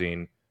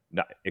advertising,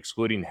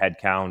 excluding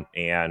headcount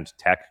and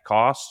tech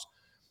costs,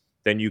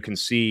 then you can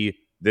see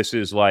this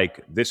is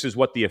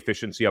what the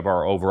efficiency of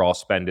our overall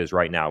spend is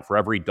right now. For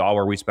every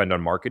dollar we spend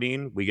on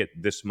marketing, we get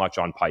this much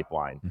on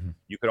pipeline.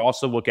 You could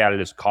also look at it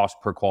as cost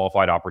per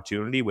qualified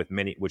opportunity, which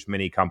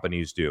many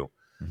companies do.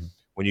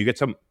 When you get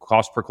some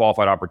cost per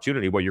qualified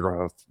opportunity, what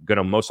you're going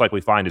to most likely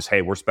find is,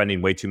 hey, we're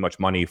spending way too much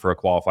money for a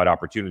qualified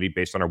opportunity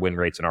based on our win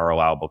rates and our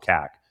allowable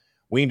CAC.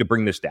 We need to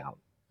bring this down.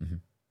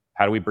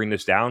 How do we bring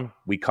this down?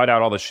 We cut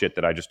out all the shit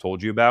that I just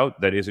told you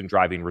about that isn't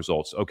driving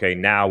results. Okay,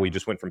 now we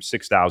just went from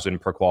 6,000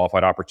 per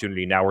qualified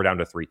opportunity. Now we're down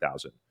to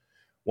 3,000.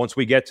 Once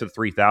we get to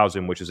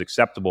 3,000, which is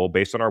acceptable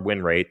based on our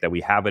win rate, that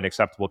we have an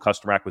acceptable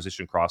customer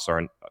acquisition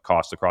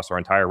cost across our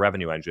entire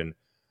revenue engine,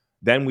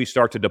 then we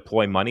start to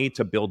deploy money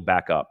to build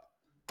back up.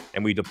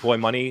 And we deploy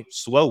money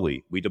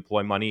slowly. We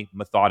deploy money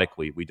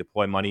methodically. We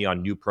deploy money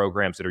on new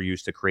programs that are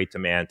used to create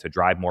demand, to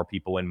drive more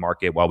people in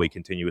market while we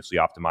continuously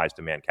optimize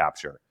demand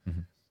capture.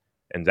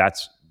 And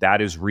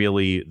that is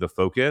really the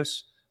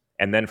focus.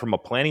 And then from a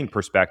planning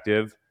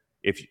perspective,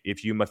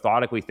 if you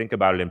methodically think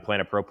about it and plan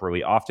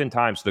appropriately,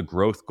 oftentimes the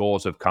growth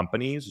goals of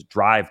companies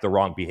drive the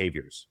wrong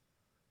behaviors.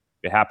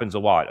 It happens a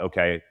lot.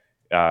 Okay,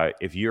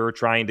 if you're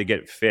trying to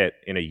get fit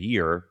in a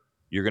year,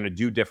 you're going to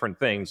do different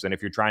things than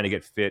if you're trying to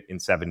get fit in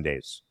 7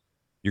 days.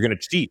 You're going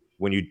to cheat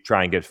when you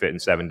try and get fit in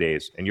 7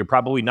 days, and you're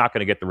probably not going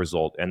to get the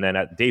result. And then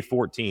at day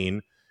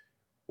 14,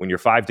 when your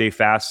 5-day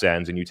fast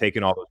ends and you take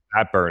in all those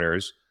fat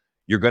burners,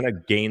 you're going to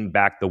gain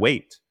back the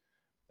weight.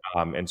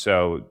 And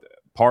so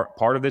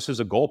part of this is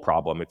a goal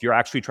problem. If you're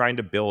actually trying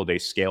to build a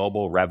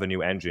scalable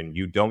revenue engine,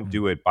 you don't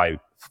do it by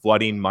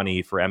flooding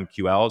money for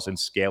MQLs and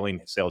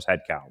scaling sales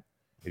headcount.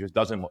 It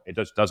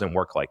just doesn't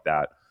work like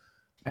that.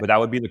 But that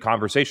would be the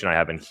conversation I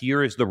have. And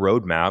here is the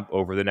roadmap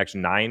over the next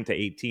 9 to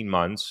 18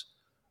 months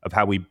of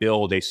how we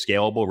build a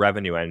scalable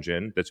revenue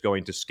engine that's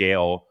going to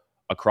scale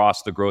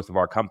across the growth of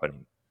our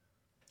company.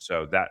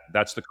 So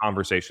that's the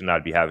conversation that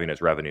I'd be having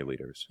as revenue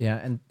leaders.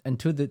 Yeah, and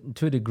to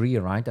a degree,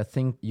 right? I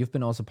think you've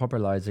been also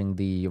popularizing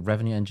the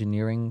revenue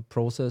engineering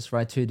process,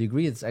 right? To a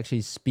degree, it's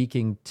actually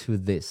speaking to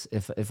this,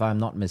 if I'm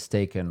not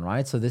mistaken,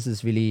 right? So this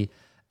is really,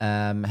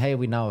 hey,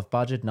 we now have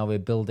budget, now we're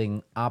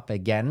building up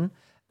again,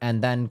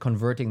 and then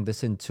converting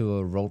this into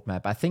a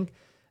roadmap. I think,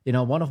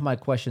 one of my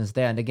questions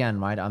there, and again,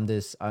 right, I'm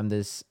this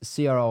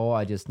CRO,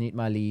 I just need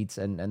my leads,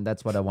 and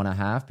that's what I want to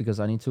have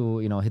because I need to,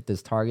 hit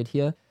this target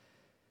here.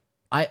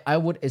 I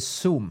would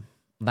assume,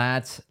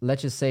 that,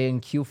 let's just say in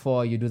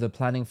Q4, you do the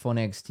planning for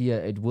next year,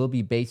 it will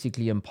be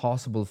basically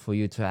impossible for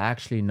you to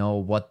actually know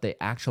what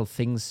the actual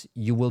things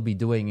you will be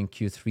doing in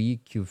Q3,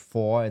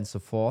 Q4, and so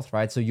forth,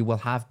 right? So you will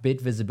have bit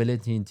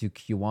visibility into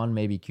Q1,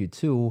 maybe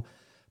Q2,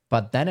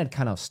 but then it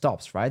kind of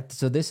stops, right?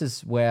 So this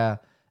is where,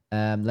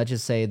 let's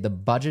just say, the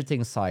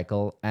budgeting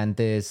cycle and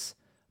this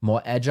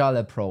more agile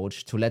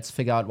approach to let's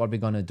figure out what we're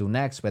going to do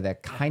next, where they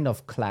kind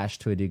of clash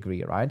to a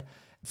degree, right?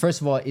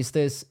 First of all, is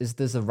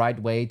this a right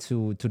way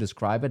to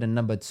describe it? And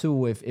number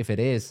two, if it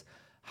is,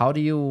 how do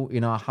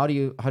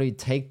you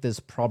take this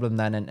problem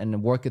then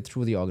and work it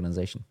through the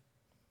organization?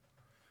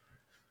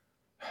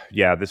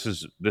 Yeah, this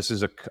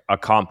is a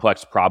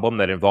complex problem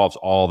that involves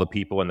all the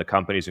people in the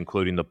companies,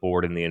 including the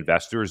board and the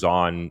investors,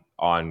 on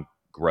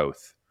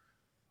growth.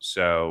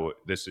 So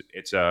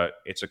it's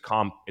a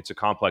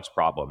complex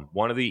problem.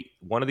 One of the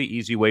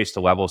easy ways to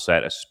level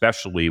set,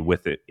 especially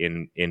with it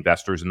in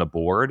investors and the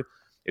board,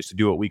 is to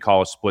do what we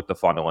call a split the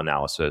funnel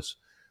analysis,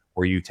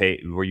 where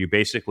you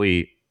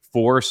basically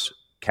force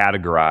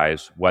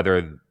categorize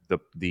whether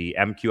the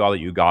MQL that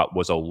you got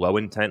was a low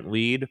intent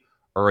lead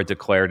or a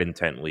declared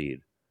intent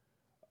lead.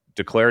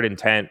 Declared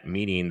intent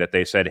meaning that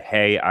they said,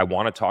 hey, I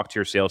want to talk to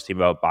your sales team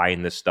about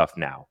buying this stuff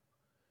now.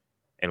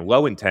 And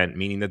low intent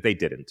meaning that they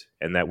didn't,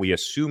 and that we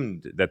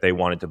assumed that they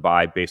wanted to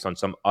buy based on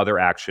some other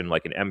action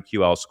like an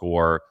MQL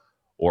score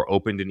or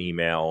opened an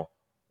email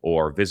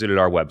or visited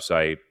our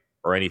website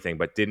or anything,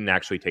 but didn't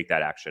actually take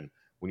that action.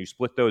 When you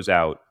split those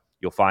out,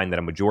 you'll find that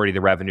a majority of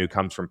the revenue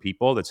comes from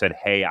people that said,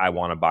 hey, I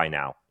want to buy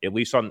now, at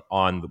least on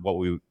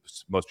what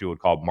most people would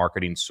call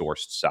marketing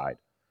sourced side.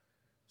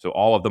 So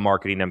all of the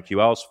marketing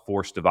MQLs,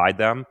 force divide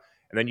them.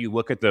 And then you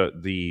look at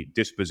the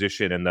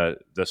disposition and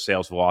the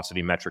sales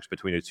velocity metrics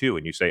between the two,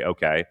 and you say,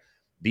 okay,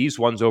 these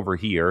ones over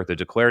here, the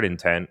declared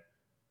intent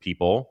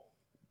people,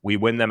 we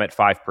win them at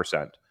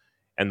 5%.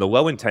 And the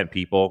low intent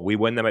people, we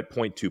win them at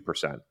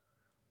 0.2%.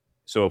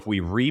 So if we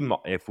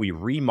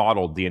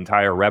remodeled the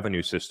entire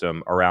revenue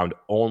system around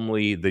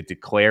only the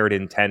declared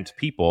intent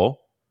people,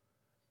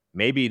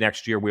 maybe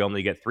next year we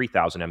only get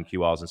 3,000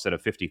 MQLs instead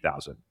of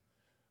 50,000.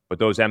 But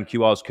those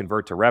MQLs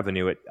convert to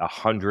revenue at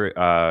 100.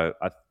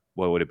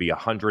 What would it be?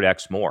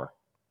 100x more,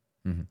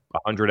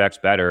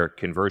 100x better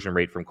conversion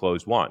rate from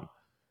closed won.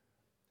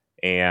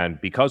 And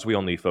because we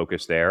only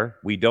focus there,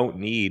 we don't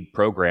need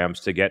programs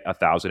to get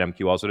 1,000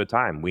 MQLs at a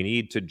time. We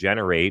need to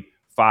generate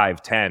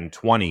 5, 10,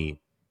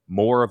 20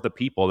 more of the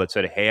people that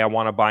said, hey, I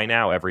want to buy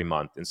now every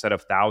month, instead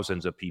of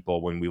thousands of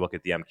people when we look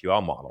at the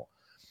MQL model.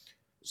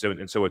 So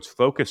it's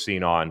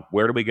focusing on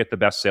where do we get the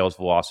best sales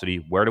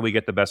velocity? Where do we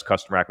get the best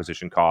customer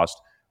acquisition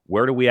cost?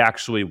 Where do we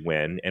actually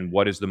win? And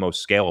what is the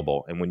most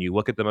scalable? And when you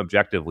look at them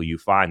objectively, you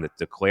find that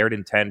declared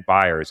intent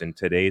buyers in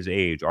today's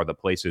age are the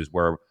places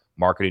where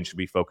marketing should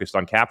be focused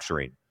on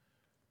capturing,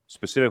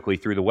 specifically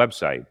through the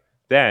website.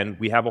 Then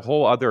we have a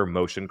whole other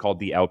motion called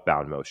the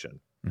outbound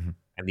motion.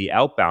 And the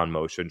outbound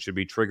motion should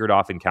be triggered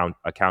off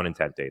account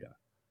intent data.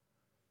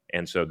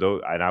 And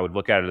so, and I would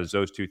look at it as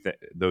those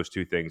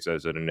two things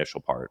as an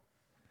initial part.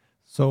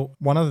 So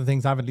one of the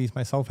things I've at least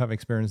myself have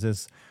experienced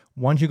is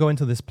once you go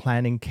into this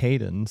planning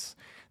cadence,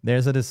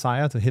 there's a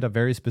desire to hit a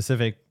very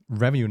specific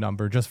revenue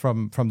number just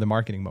from the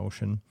marketing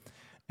motion.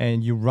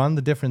 And you run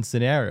the different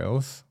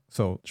scenarios,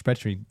 so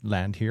spreadsheet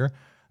land here,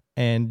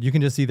 and you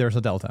can just see there's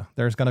a delta.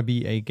 There's going to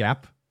be a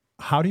gap.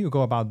 How do you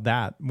go about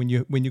that? When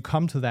you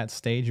come to that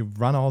stage, you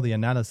run all the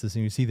analysis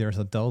and you see there's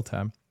a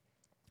delta.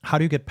 How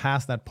do you get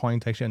past that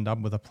point to actually end up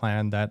with a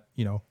plan that,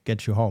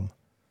 gets you home?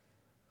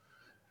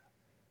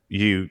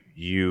 You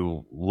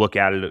look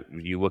at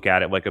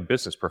it like a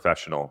business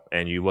professional,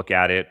 and you look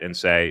at it and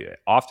say,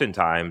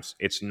 oftentimes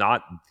it's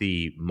not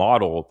the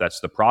model that's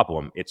the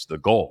problem, it's the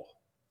goal.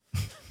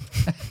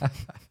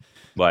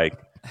 Like,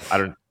 I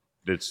don't,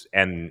 it's,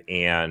 and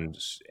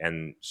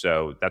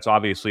so that's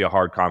obviously a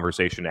hard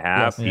conversation to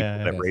have.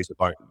 Yes,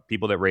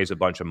 People that raise a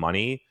bunch of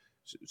money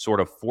sort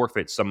of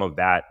forfeit some of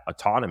that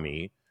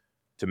autonomy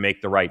to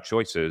make the right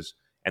choices.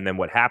 And then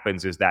what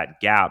happens is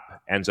that gap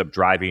ends up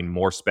driving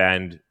more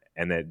spend,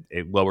 and then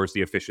it lowers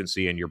the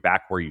efficiency, and you're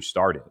back where you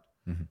started.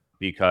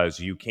 Because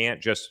you can't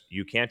just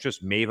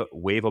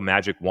wave a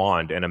magic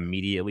wand and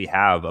immediately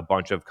have a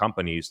bunch of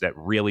companies that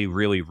really,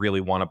 really, really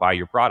want to buy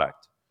your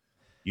product.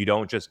 You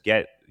don't just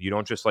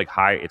like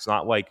hire. It's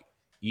not like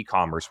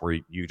e-commerce where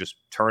you just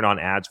turn on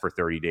ads for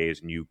 30 days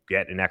and you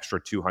get an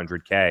extra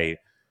 200K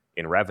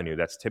in revenue.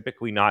 That's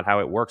typically not how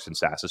it works in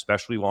SaaS,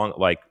 especially long,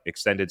 like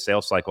extended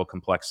sales cycle,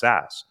 complex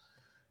SaaS.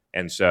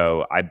 And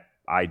so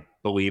I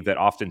believe that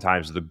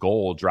oftentimes the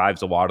goal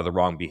drives a lot of the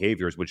wrong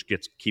behaviors, which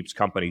keeps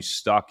companies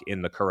stuck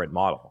in the current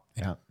model.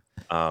 Yeah.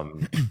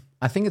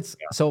 I think it's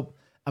so,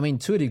 I mean,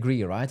 to a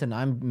degree, right? And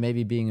I'm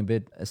maybe being a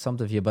bit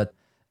assumptive here, but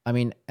I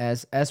mean,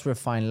 as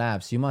Refine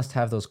Labs, you must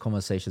have those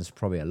conversations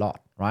probably a lot,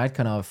 right?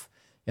 Kind of,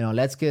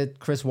 let's get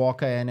Chris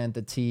Walker in and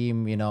the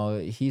team,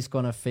 he's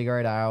going to figure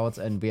it out.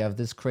 And we have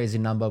this crazy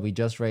number. We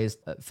just raised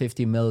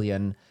 50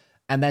 million.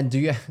 And then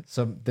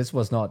so this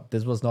was not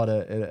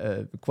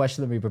a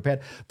question that we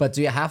prepared, but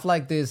do you have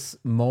like this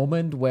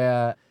moment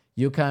where,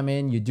 You come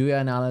in, you do your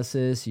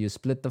analysis, you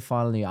split the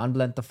funnel, you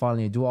unblend the funnel,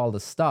 you do all the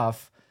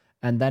stuff,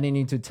 and then you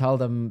need to tell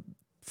them,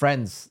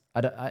 friends,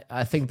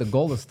 I think the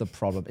goal is the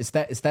problem. Is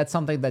that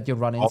something that you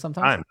run in All the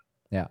sometimes? time.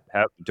 Yeah.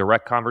 Have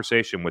direct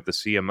conversation with the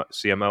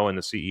CMO and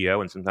the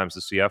CEO and sometimes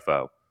the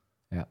CFO.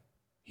 Yeah.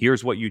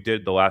 Here's what you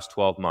did the last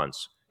 12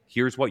 months.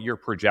 Here's what you're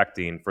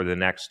projecting for the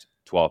next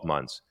 12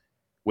 months.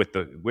 With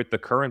the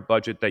current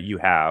budget that you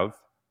have,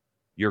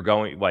 you're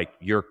going, like,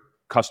 your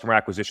customer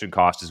acquisition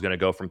cost is going to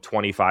go from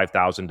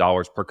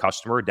 $25,000 per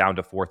customer down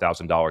to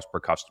 $4,000 per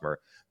customer.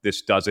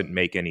 This doesn't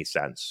make any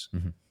sense.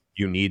 Mm-hmm.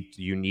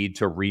 You need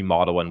to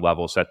remodel and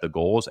level set the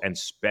goals, and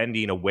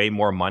spending a way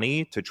more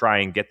money to try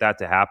and get that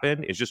to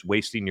happen is just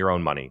wasting your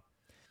own money.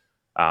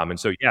 And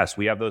so, yes,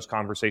 we have those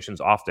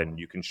conversations often.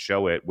 You can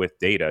show it with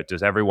data.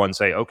 Does everyone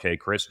say, okay,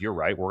 Chris, you're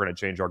right, we're going to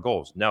change our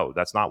goals? No,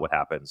 that's not what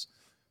happens.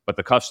 But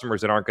the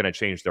customers that aren't going to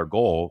change their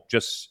goal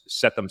just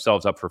set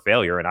themselves up for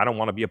failure, and I don't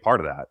want to be a part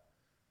of that.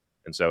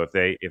 And so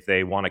if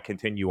they want to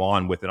continue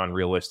on with an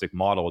unrealistic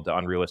model to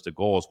unrealistic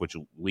goals, which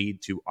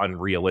lead to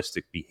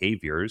unrealistic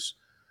behaviors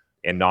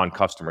and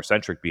non-customer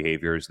centric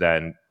behaviors,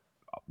 then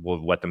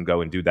we'll let them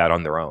go and do that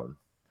on their own.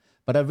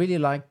 But I really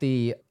like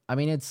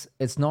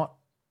it's not,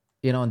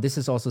 and this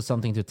is also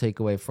something to take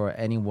away for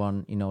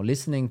anyone,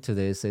 listening to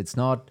this. It's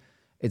not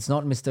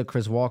Mr.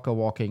 Chris Walker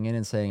walking in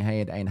and saying,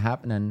 hey, it ain't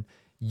happening.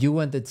 You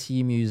and the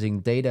team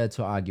using data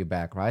to argue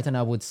back, right? And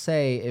I would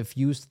say if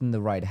used in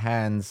the right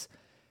hands,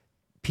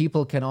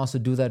 people can also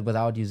do that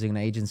without using an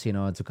agency in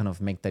order to kind of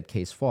make that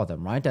case for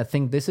them, right? I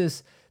think this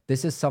is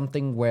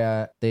something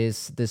where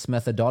this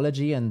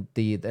methodology and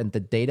the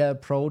data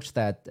approach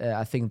that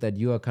I think that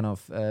you are kind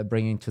of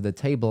bringing to the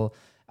table,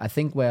 I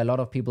think where a lot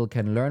of people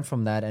can learn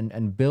from that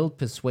and build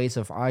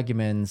persuasive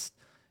arguments.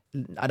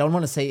 I don't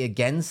want to say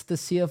against the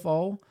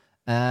CFO,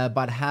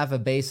 but have a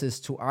basis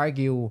to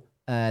argue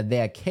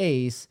their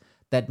case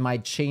that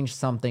might change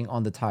something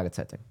on the target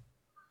setting.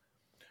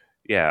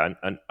 Yeah,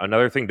 and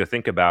another thing to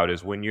think about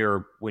is when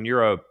you're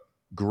a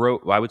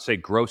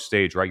growth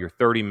stage, right? You're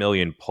 30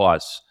 million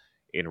plus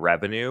in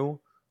revenue.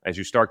 As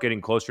you start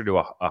getting closer to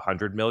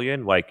 100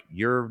 million, like,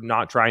 you're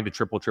not trying to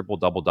triple,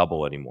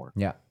 double anymore.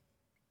 Yeah.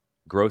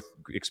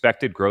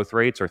 Expected growth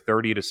rates are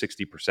 30 to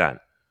 60%.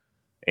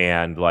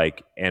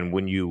 And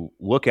when you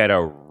look at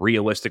a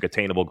realistic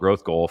attainable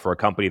growth goal for a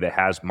company that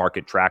has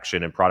market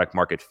traction and product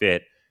market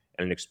fit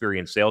and an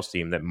experienced sales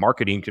team, that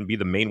marketing can be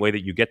the main way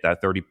that you get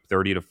that 30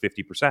 to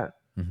 50%.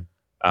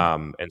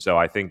 Mm-hmm. And so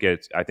I think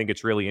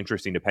it's really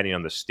interesting, depending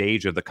on the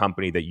stage of the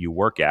company that you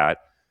work at.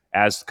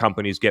 As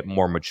companies get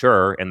more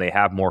mature and they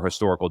have more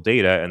historical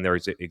data and their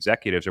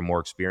executives are more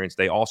experienced,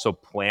 they also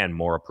plan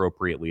more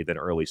appropriately than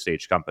early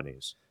stage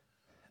companies.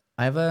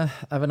 I have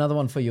another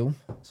one for you.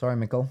 Sorry,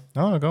 Mikkel.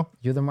 No, go.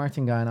 You're the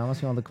marketing guy, and I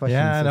was on the questions.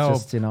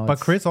 Yeah, no. But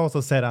Chris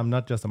also said I'm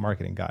not just a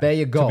marketing guy. There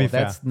you go.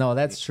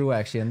 That's true,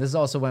 actually. And this is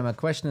also where my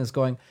question is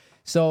going.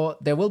 So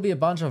there will be a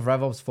bunch of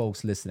RevOps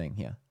folks listening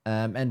here,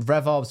 and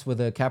RevOps with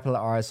a capital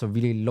R, so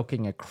really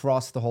looking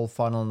across the whole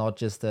funnel, not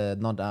just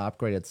not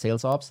upgraded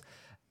sales ops.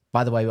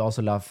 By the way, we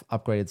also love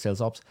upgraded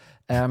sales ops.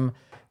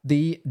 Do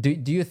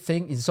you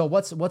think so?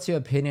 What's your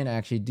opinion,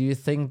 actually? Do you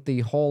think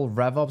the whole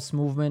RevOps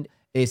movement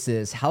is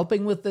this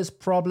helping with this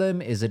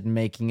problem? Is it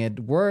making it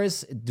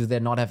worse? Do they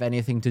not have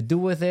anything to do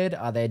with it?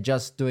 Are they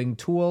just doing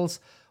tools?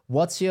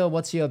 What's your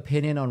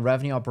opinion on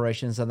revenue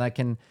operations, and that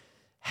can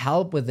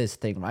help with this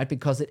thing, right?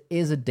 Because it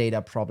is a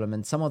data problem,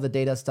 and some of the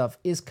data stuff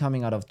is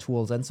coming out of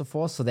tools and so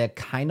forth. So they're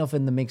kind of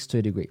in the mix to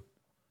a degree.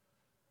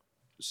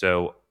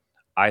 So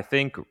I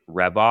think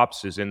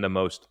RevOps is in the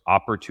most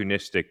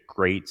opportunistic,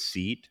 great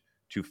seat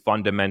to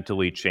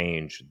fundamentally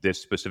change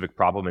this specific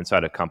problem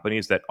inside of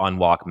companies that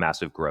unlock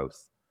massive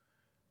growth.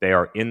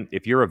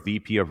 If you're a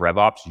VP of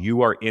RevOps,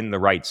 you are in the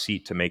right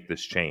seat to make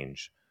this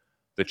change.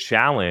 The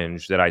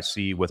challenge that I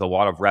see with a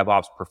lot of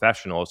RevOps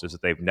professionals is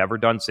that they've never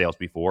done sales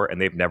before and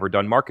they've never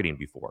done marketing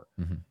before.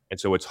 Mm-hmm. And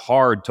so it's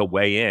hard to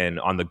weigh in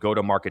on the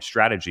go-to-market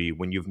strategy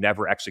when you've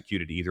never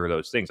executed either of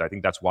those things. I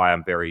think that's why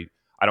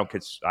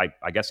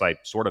I guess I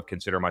sort of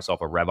consider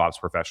myself a RevOps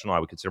professional. I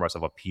would consider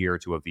myself a peer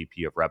to a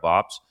VP of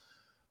RevOps.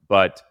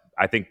 But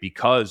I think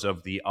because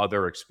of the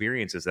other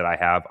experiences that I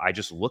have, I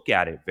just look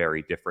at it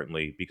very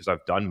differently because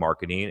I've done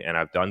marketing and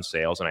I've done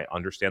sales and I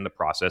understand the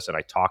process and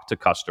I talk to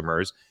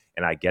customers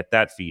and I get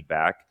that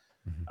feedback.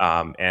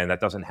 Mm-hmm. And that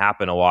doesn't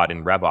happen a lot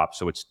in RevOps.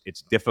 So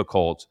it's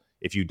difficult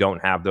if you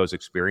don't have those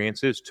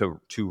experiences to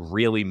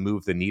really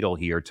move the needle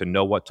here, to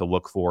know what to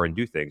look for and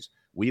do things.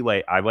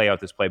 I lay out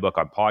this playbook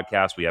on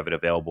podcasts. We have it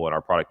available in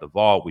our product, The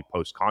Vault. We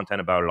post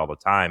content about it all the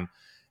time.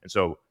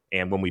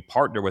 And when we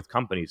partner with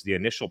companies, the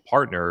initial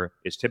partner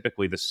is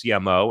typically the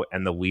CMO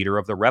and the leader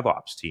of the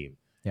RevOps team.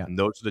 Yeah. And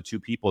those are the two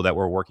people that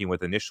we're working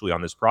with initially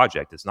on this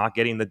project. It's not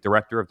getting the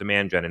director of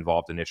demand gen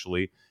involved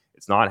initially.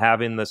 It's not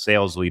having the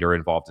sales leader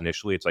involved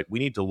initially. It's like, we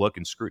need to look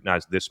and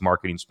scrutinize this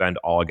marketing spend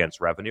all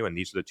against revenue. And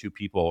these are the two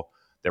people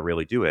that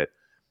really do it.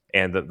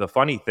 And the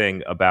funny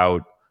thing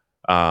about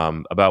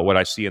what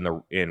I see in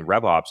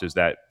RevOps is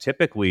that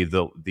typically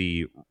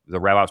the the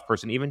RevOps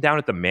person, even down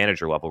at the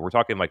manager level. We're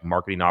talking like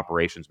marketing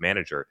operations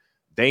manager.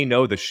 They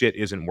know the shit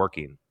isn't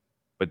working,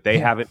 but they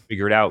haven't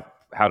figured out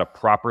how to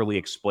properly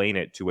explain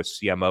it to a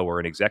CMO or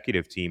an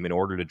executive team in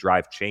order to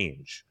drive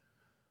change.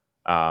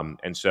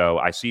 And so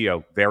I see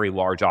a very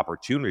large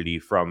opportunity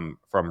from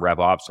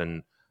RevOps,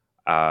 and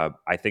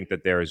I think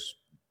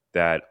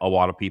that a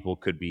lot of people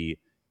could be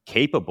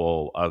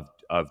capable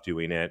of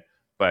doing it,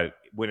 but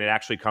when it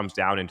actually comes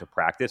down into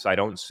practice, I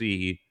don't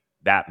see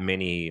that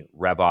many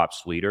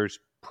RevOps leaders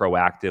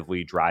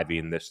proactively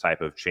driving this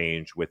type of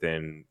change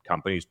within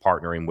companies,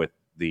 partnering with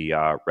the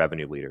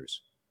revenue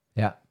leaders.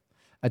 Yeah,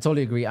 I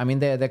totally agree. I mean,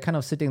 they're kind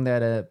of sitting there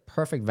at a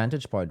perfect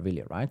vantage point,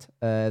 really, right?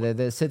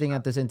 They're sitting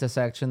at this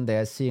intersection.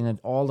 They're seeing it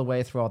all the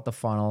way throughout the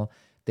funnel.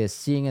 They're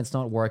seeing it's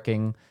not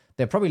working.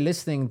 They're probably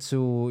listening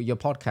to your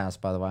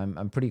podcast, by the way.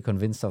 I'm pretty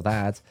convinced of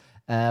that.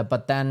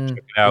 But then, Check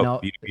it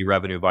out, B2B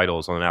Revenue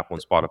Vitals on Apple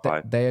and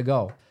Spotify. there you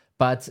go.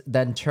 But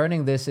then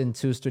turning this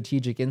into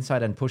strategic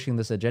insight and pushing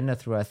this agenda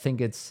through, I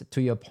think it's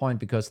to your point,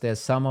 because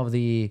there's some of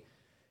the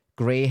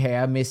gray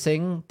hair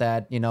missing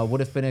that, would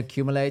have been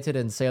accumulated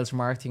in sales,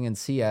 marketing, and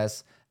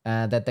CS,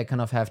 that they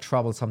kind of have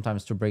trouble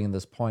sometimes to bring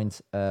this point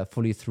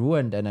fully through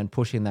and then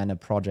pushing then a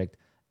project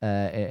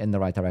in the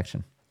right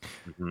direction.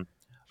 Mm-hmm.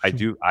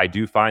 I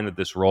do find that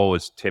this role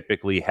is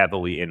typically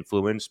heavily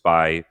influenced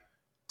by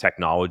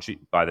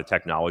the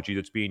technology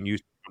that's being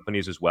used in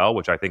companies as well,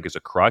 which I think is a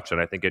crutch,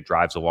 and I think it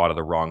drives a lot of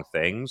the wrong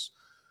things.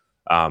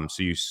 So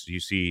you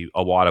see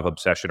a lot of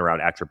obsession around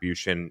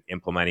attribution,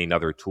 implementing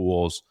other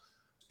tools,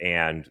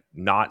 and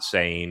not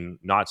saying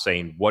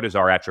what is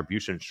our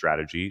attribution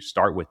strategy.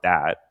 Start with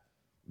that.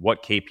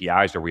 What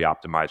KPIs are we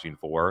optimizing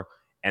for?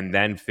 And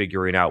then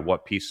figuring out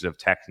what pieces of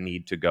tech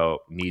need to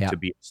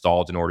be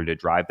installed in order to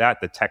drive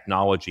that. The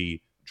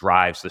technology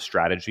drives the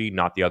strategy,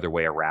 not the other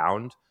way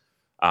around,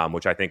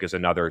 which I think is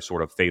another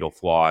sort of fatal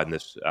flaw in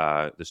this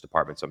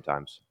department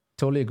sometimes.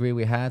 Totally agree.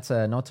 We had,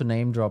 not to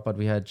name drop, but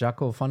we had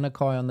Jacco van der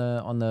Kooi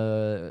on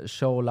the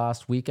show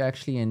last week,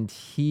 actually, and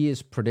he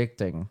is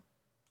predicting,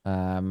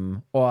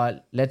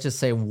 or let's just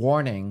say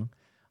warning,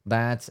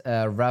 that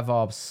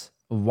RevOps,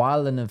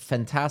 while in a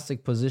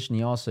fantastic position,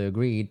 he also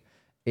agreed,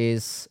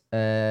 is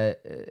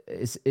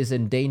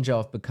in danger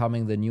of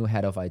becoming the new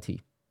head of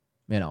IT,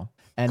 and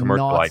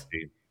commercial not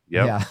IT.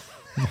 Yep. Yeah.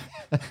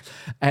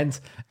 and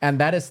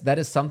that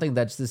is something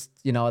that's just,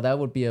 that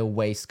would be a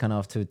waste, kind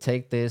of, to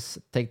take this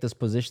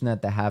position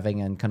that they're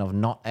having and kind of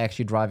not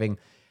actually driving.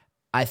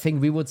 I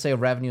think we would say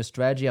revenue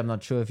strategy. I'm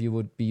not sure if you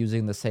would be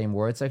using the same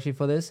words actually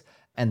for this,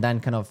 and then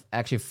kind of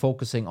actually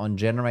focusing on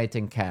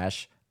generating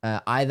cash,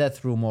 either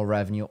through more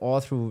revenue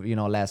or through,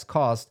 less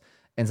cost,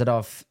 instead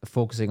of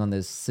focusing on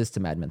this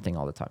system admin thing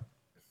all the time.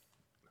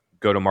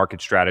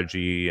 Go-to-market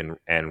strategy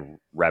and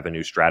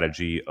revenue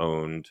strategy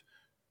owned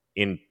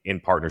in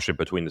partnership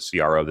between the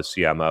CRO, the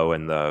CMO,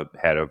 and the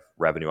head of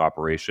revenue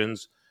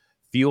operations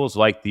feels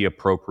like the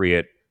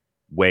appropriate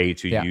way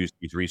to use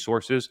these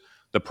resources.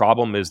 The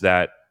problem is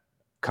that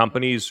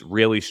companies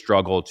really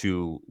struggle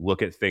to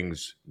look at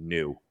things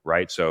new,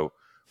 right? So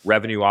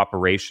revenue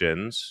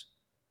operations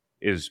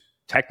is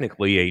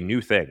technically a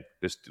new thing.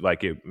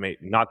 It may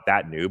not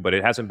that new, but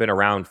it hasn't been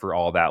around for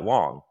all that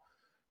long.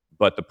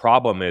 But the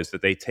problem is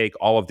that they take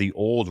all of the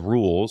old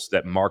rules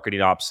that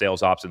marketing ops,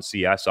 sales ops, and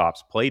CS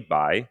ops played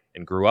by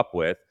and grew up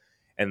with,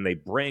 and they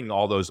bring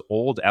all those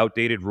old,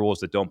 outdated rules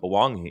that don't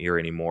belong here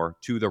anymore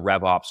to the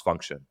RevOps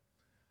function.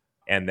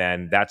 And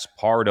then that's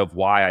part of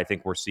why I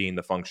think we're seeing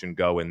the function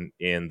go in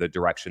the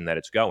direction that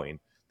it's going.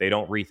 They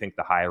don't rethink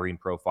the hiring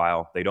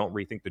profile. They don't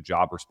rethink the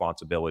job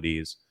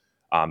responsibilities.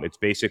 It's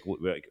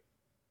basically,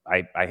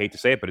 I hate to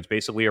say it, but it's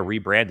basically a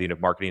rebranding of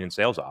marketing and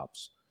sales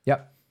ops.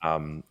 Yep.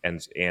 And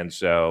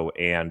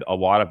a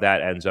lot of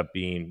that ends up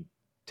being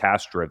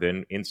task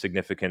driven,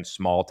 insignificant,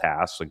 small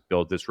tasks, like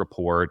build this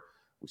report,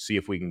 see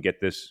if we can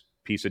get this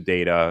piece of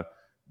data,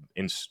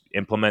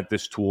 implement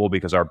this tool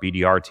because our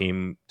BDR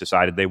team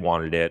decided they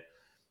wanted it,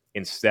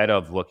 instead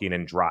of looking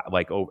and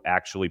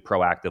actually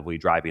proactively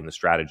driving the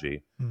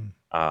strategy.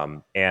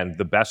 And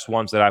the best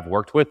ones that I've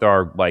worked with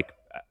are like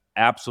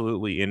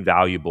absolutely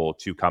invaluable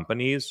to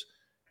companies,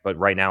 but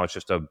right now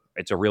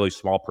it's a really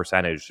small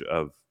percentage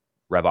of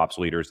RevOps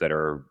leaders that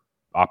are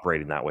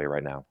operating that way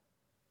right now.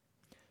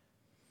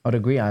 I'd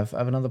agree. I have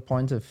another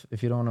point if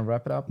you don't want to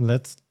wrap it up.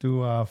 Let's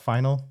do a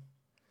final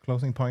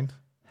closing point.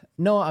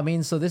 No, I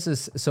mean,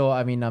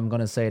 I'm going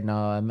to say it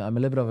now. I'm a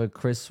little bit of a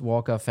Chris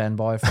Walker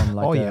fanboy from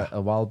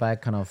a while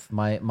back. Kind of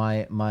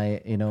my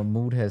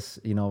mood has,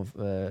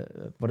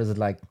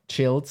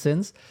 chilled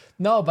since.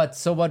 No, but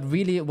so what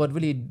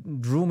really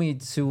drew me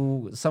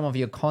to some of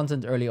your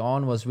content early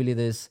on was really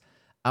this.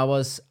 I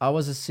was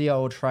a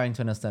CIO trying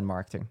to understand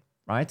marketing,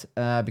 right?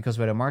 Because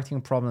we had a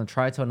marketing problem,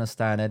 tried to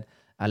understand it.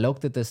 I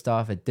looked at this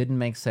stuff. It didn't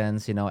make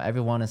sense.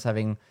 Everyone is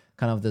having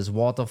kind of this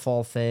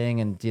waterfall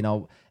thing, and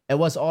it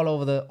was all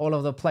over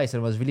the place. It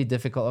was really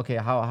difficult. Okay,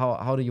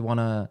 how do you want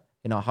to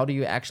how do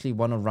you actually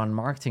want to run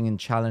marketing and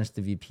challenge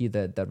the VP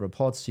that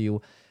reports to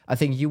you? I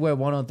think you were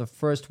one of the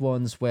first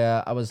ones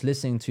where I was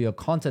listening to your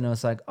content and I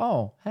was like,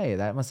 oh, hey,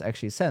 that must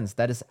actually sense.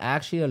 That is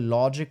actually a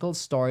logical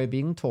story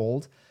being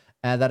told,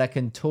 and that I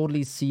can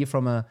totally see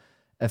from a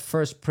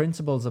first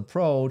principles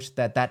approach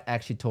that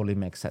actually totally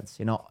makes sense.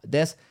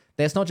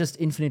 There's not just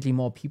infinitely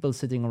more people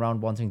sitting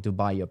around wanting to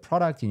buy your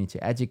product. You need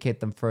to educate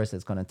them first.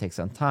 It's going to take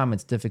some time.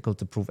 It's difficult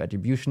to prove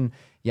attribution,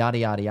 yada,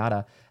 yada,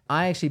 yada.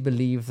 I actually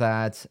believe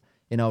that,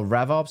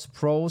 RevOps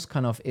pros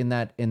kind of in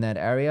that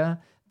area,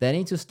 they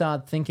need to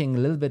start thinking a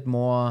little bit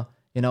more,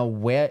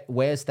 where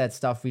is that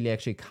stuff really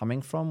actually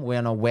coming from?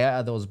 Where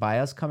are those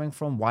buyers coming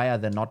from? Why are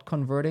they not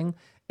converting?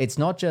 It's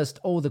not just,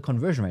 the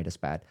conversion rate is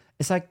bad.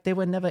 It's like they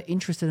were never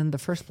interested in the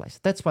first place.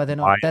 That's why they're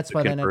not. That's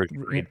why they're not.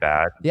 Rate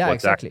bad. Yeah,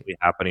 What's exactly. actually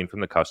happening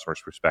from the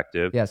customer's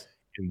perspective? Yes.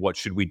 And what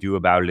should we do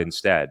about it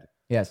instead?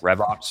 Yes.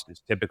 RevOps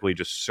is typically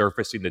just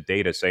surfacing the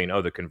data, saying,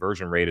 "Oh, the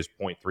conversion rate is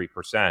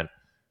 0.3%.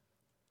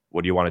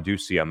 What do you want to do,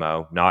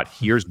 CMO? Not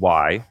here's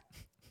why.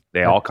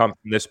 They all come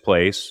from this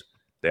place.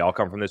 They all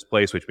come from this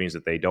place, which means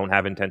that they don't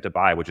have intent to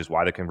buy, which is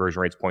why the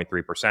conversion rate's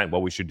 0.3%.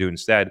 What we should do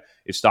instead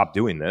is stop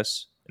doing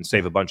this and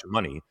save a bunch of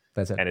money."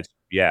 That's it. And it's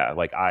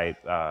like I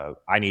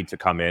need to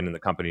come in and the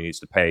company needs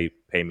to pay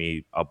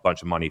me a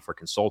bunch of money for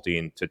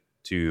consulting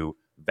to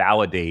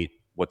validate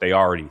what they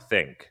already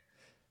think.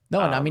 No,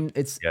 and I mean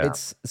it's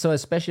so,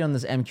 especially on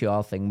this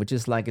MQL thing, which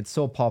is like, it's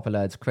so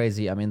popular, it's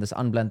crazy. I mean, this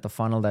unblend the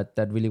funnel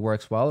that really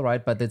works well,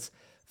 right? But it's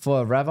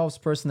for a RevOps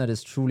person that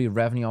is truly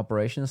revenue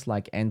operations,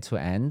 like end to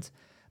end.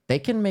 They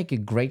can make a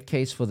great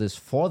case for this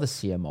for the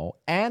CMO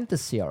and the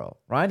CRO,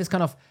 right? It's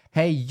kind of,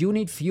 hey, you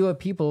need fewer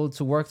people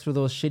to work through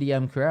those shitty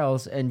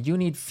MQLs, and you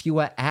need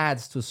fewer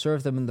ads to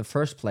serve them in the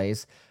first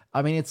place.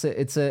 I mean, it's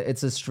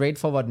a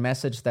straightforward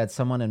message that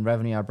someone in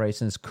revenue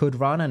operations could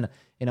run. And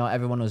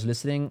everyone who's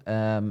listening,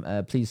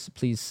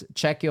 please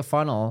check your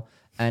funnel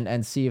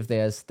and see if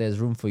there's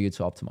room for you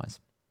to optimize.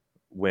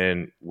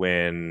 When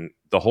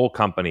the whole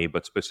company,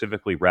 but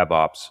specifically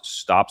RevOps,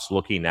 stops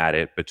looking at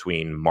it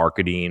between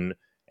marketing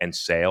and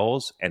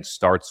sales and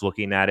starts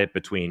looking at it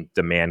between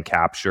demand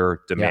capture,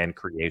 demand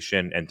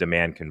creation, and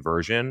demand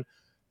conversion,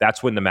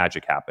 that's when the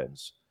magic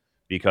happens.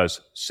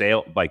 Because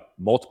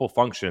multiple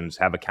functions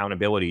have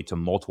accountability to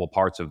multiple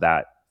parts of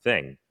that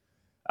thing.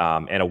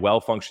 And a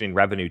well-functioning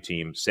revenue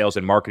team, sales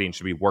and marketing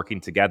should be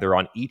working together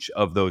on each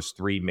of those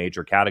three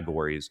major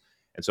categories.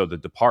 And so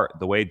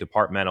the way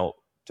departmental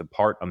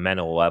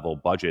level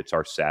budgets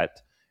are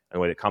set, and the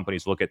way that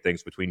companies look at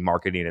things between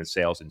marketing and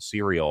sales and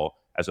serial,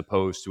 as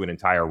opposed to an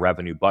entire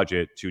revenue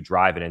budget to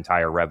drive an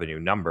entire revenue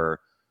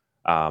number.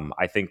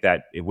 I think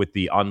that with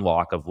the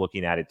unlock of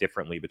looking at it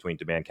differently between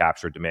demand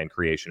capture, demand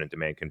creation, and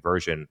demand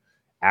conversion,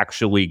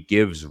 actually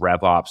gives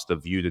RevOps the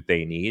view that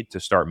they need to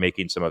start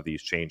making some of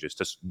these changes.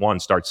 To one,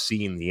 start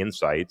seeing the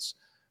insights,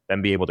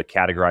 then be able to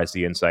categorize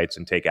the insights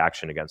and take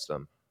action against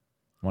them.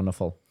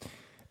 Wonderful.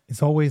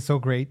 It's always so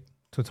great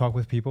to talk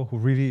with people who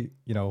really,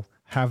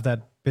 have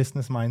that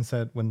business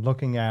mindset when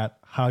looking at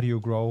how do you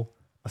grow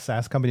a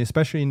SaaS company,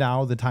 especially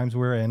now, the times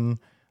we're in,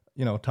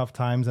 tough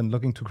times, and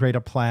looking to create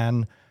a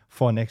plan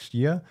for next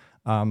year.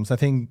 So I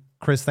think,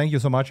 Chris, thank you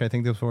so much. I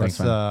think this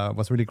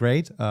was really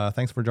great.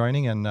 Thanks for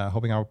joining, and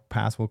hoping our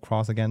paths will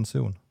cross again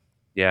soon.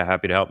 Yeah,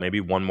 happy to help.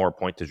 Maybe one more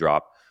point to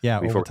drop. Yeah,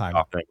 overtime.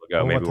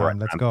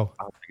 Let's go.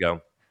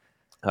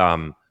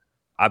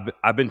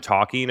 I've been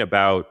talking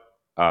about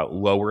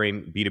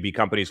lowering B2B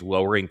companies,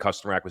 lowering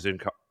customer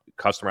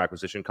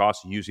acquisition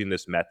costs using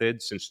this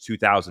method since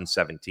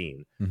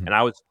 2017. Mm-hmm. And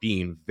I was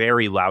being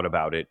very loud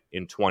about it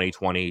in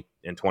 2020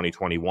 and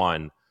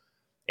 2021.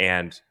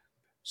 And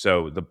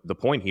so the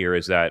point here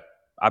is that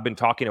I've been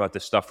talking about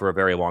this stuff for a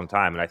very long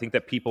time. And I think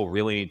that people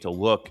really need to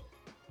look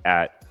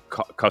at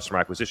customer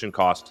acquisition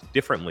costs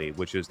differently,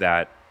 which is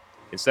that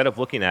instead of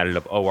looking at it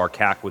our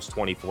CAC was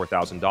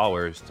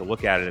 $24,000, to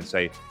look at it and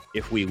say,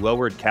 if we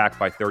lowered CAC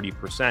by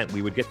 30%,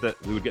 we would get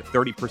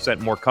 30%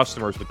 more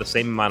customers with the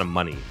same amount of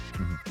money.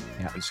 Mm-hmm.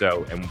 Yeah. And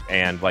so,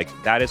 and like,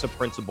 that is a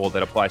principle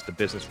that applies to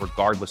business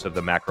regardless of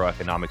the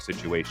macroeconomic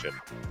situation.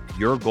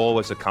 Your goal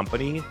as a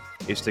company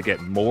is to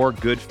get more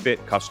good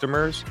fit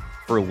customers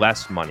for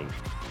less money.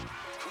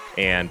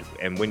 And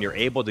when you're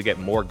able to get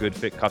more good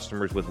fit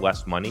customers with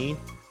less money,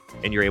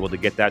 and you're able to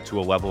get that to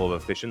a level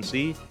of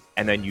efficiency,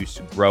 and then you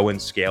grow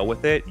and scale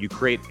with it, you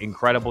create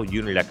incredible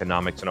unit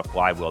economics and a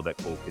flywheel that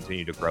will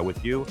continue to grow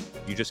with you.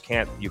 You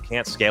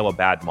can't scale a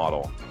bad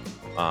model.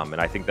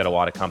 And I think that a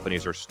lot of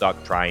companies are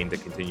stuck trying to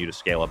continue to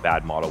scale a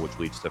bad model, which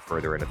leads to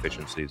further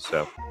inefficiencies.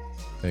 So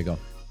there you go.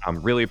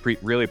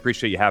 Really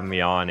appreciate you having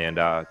me on,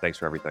 and thanks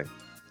for everything.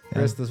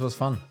 Chris, this was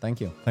fun. Thank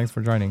you. Thanks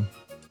for joining.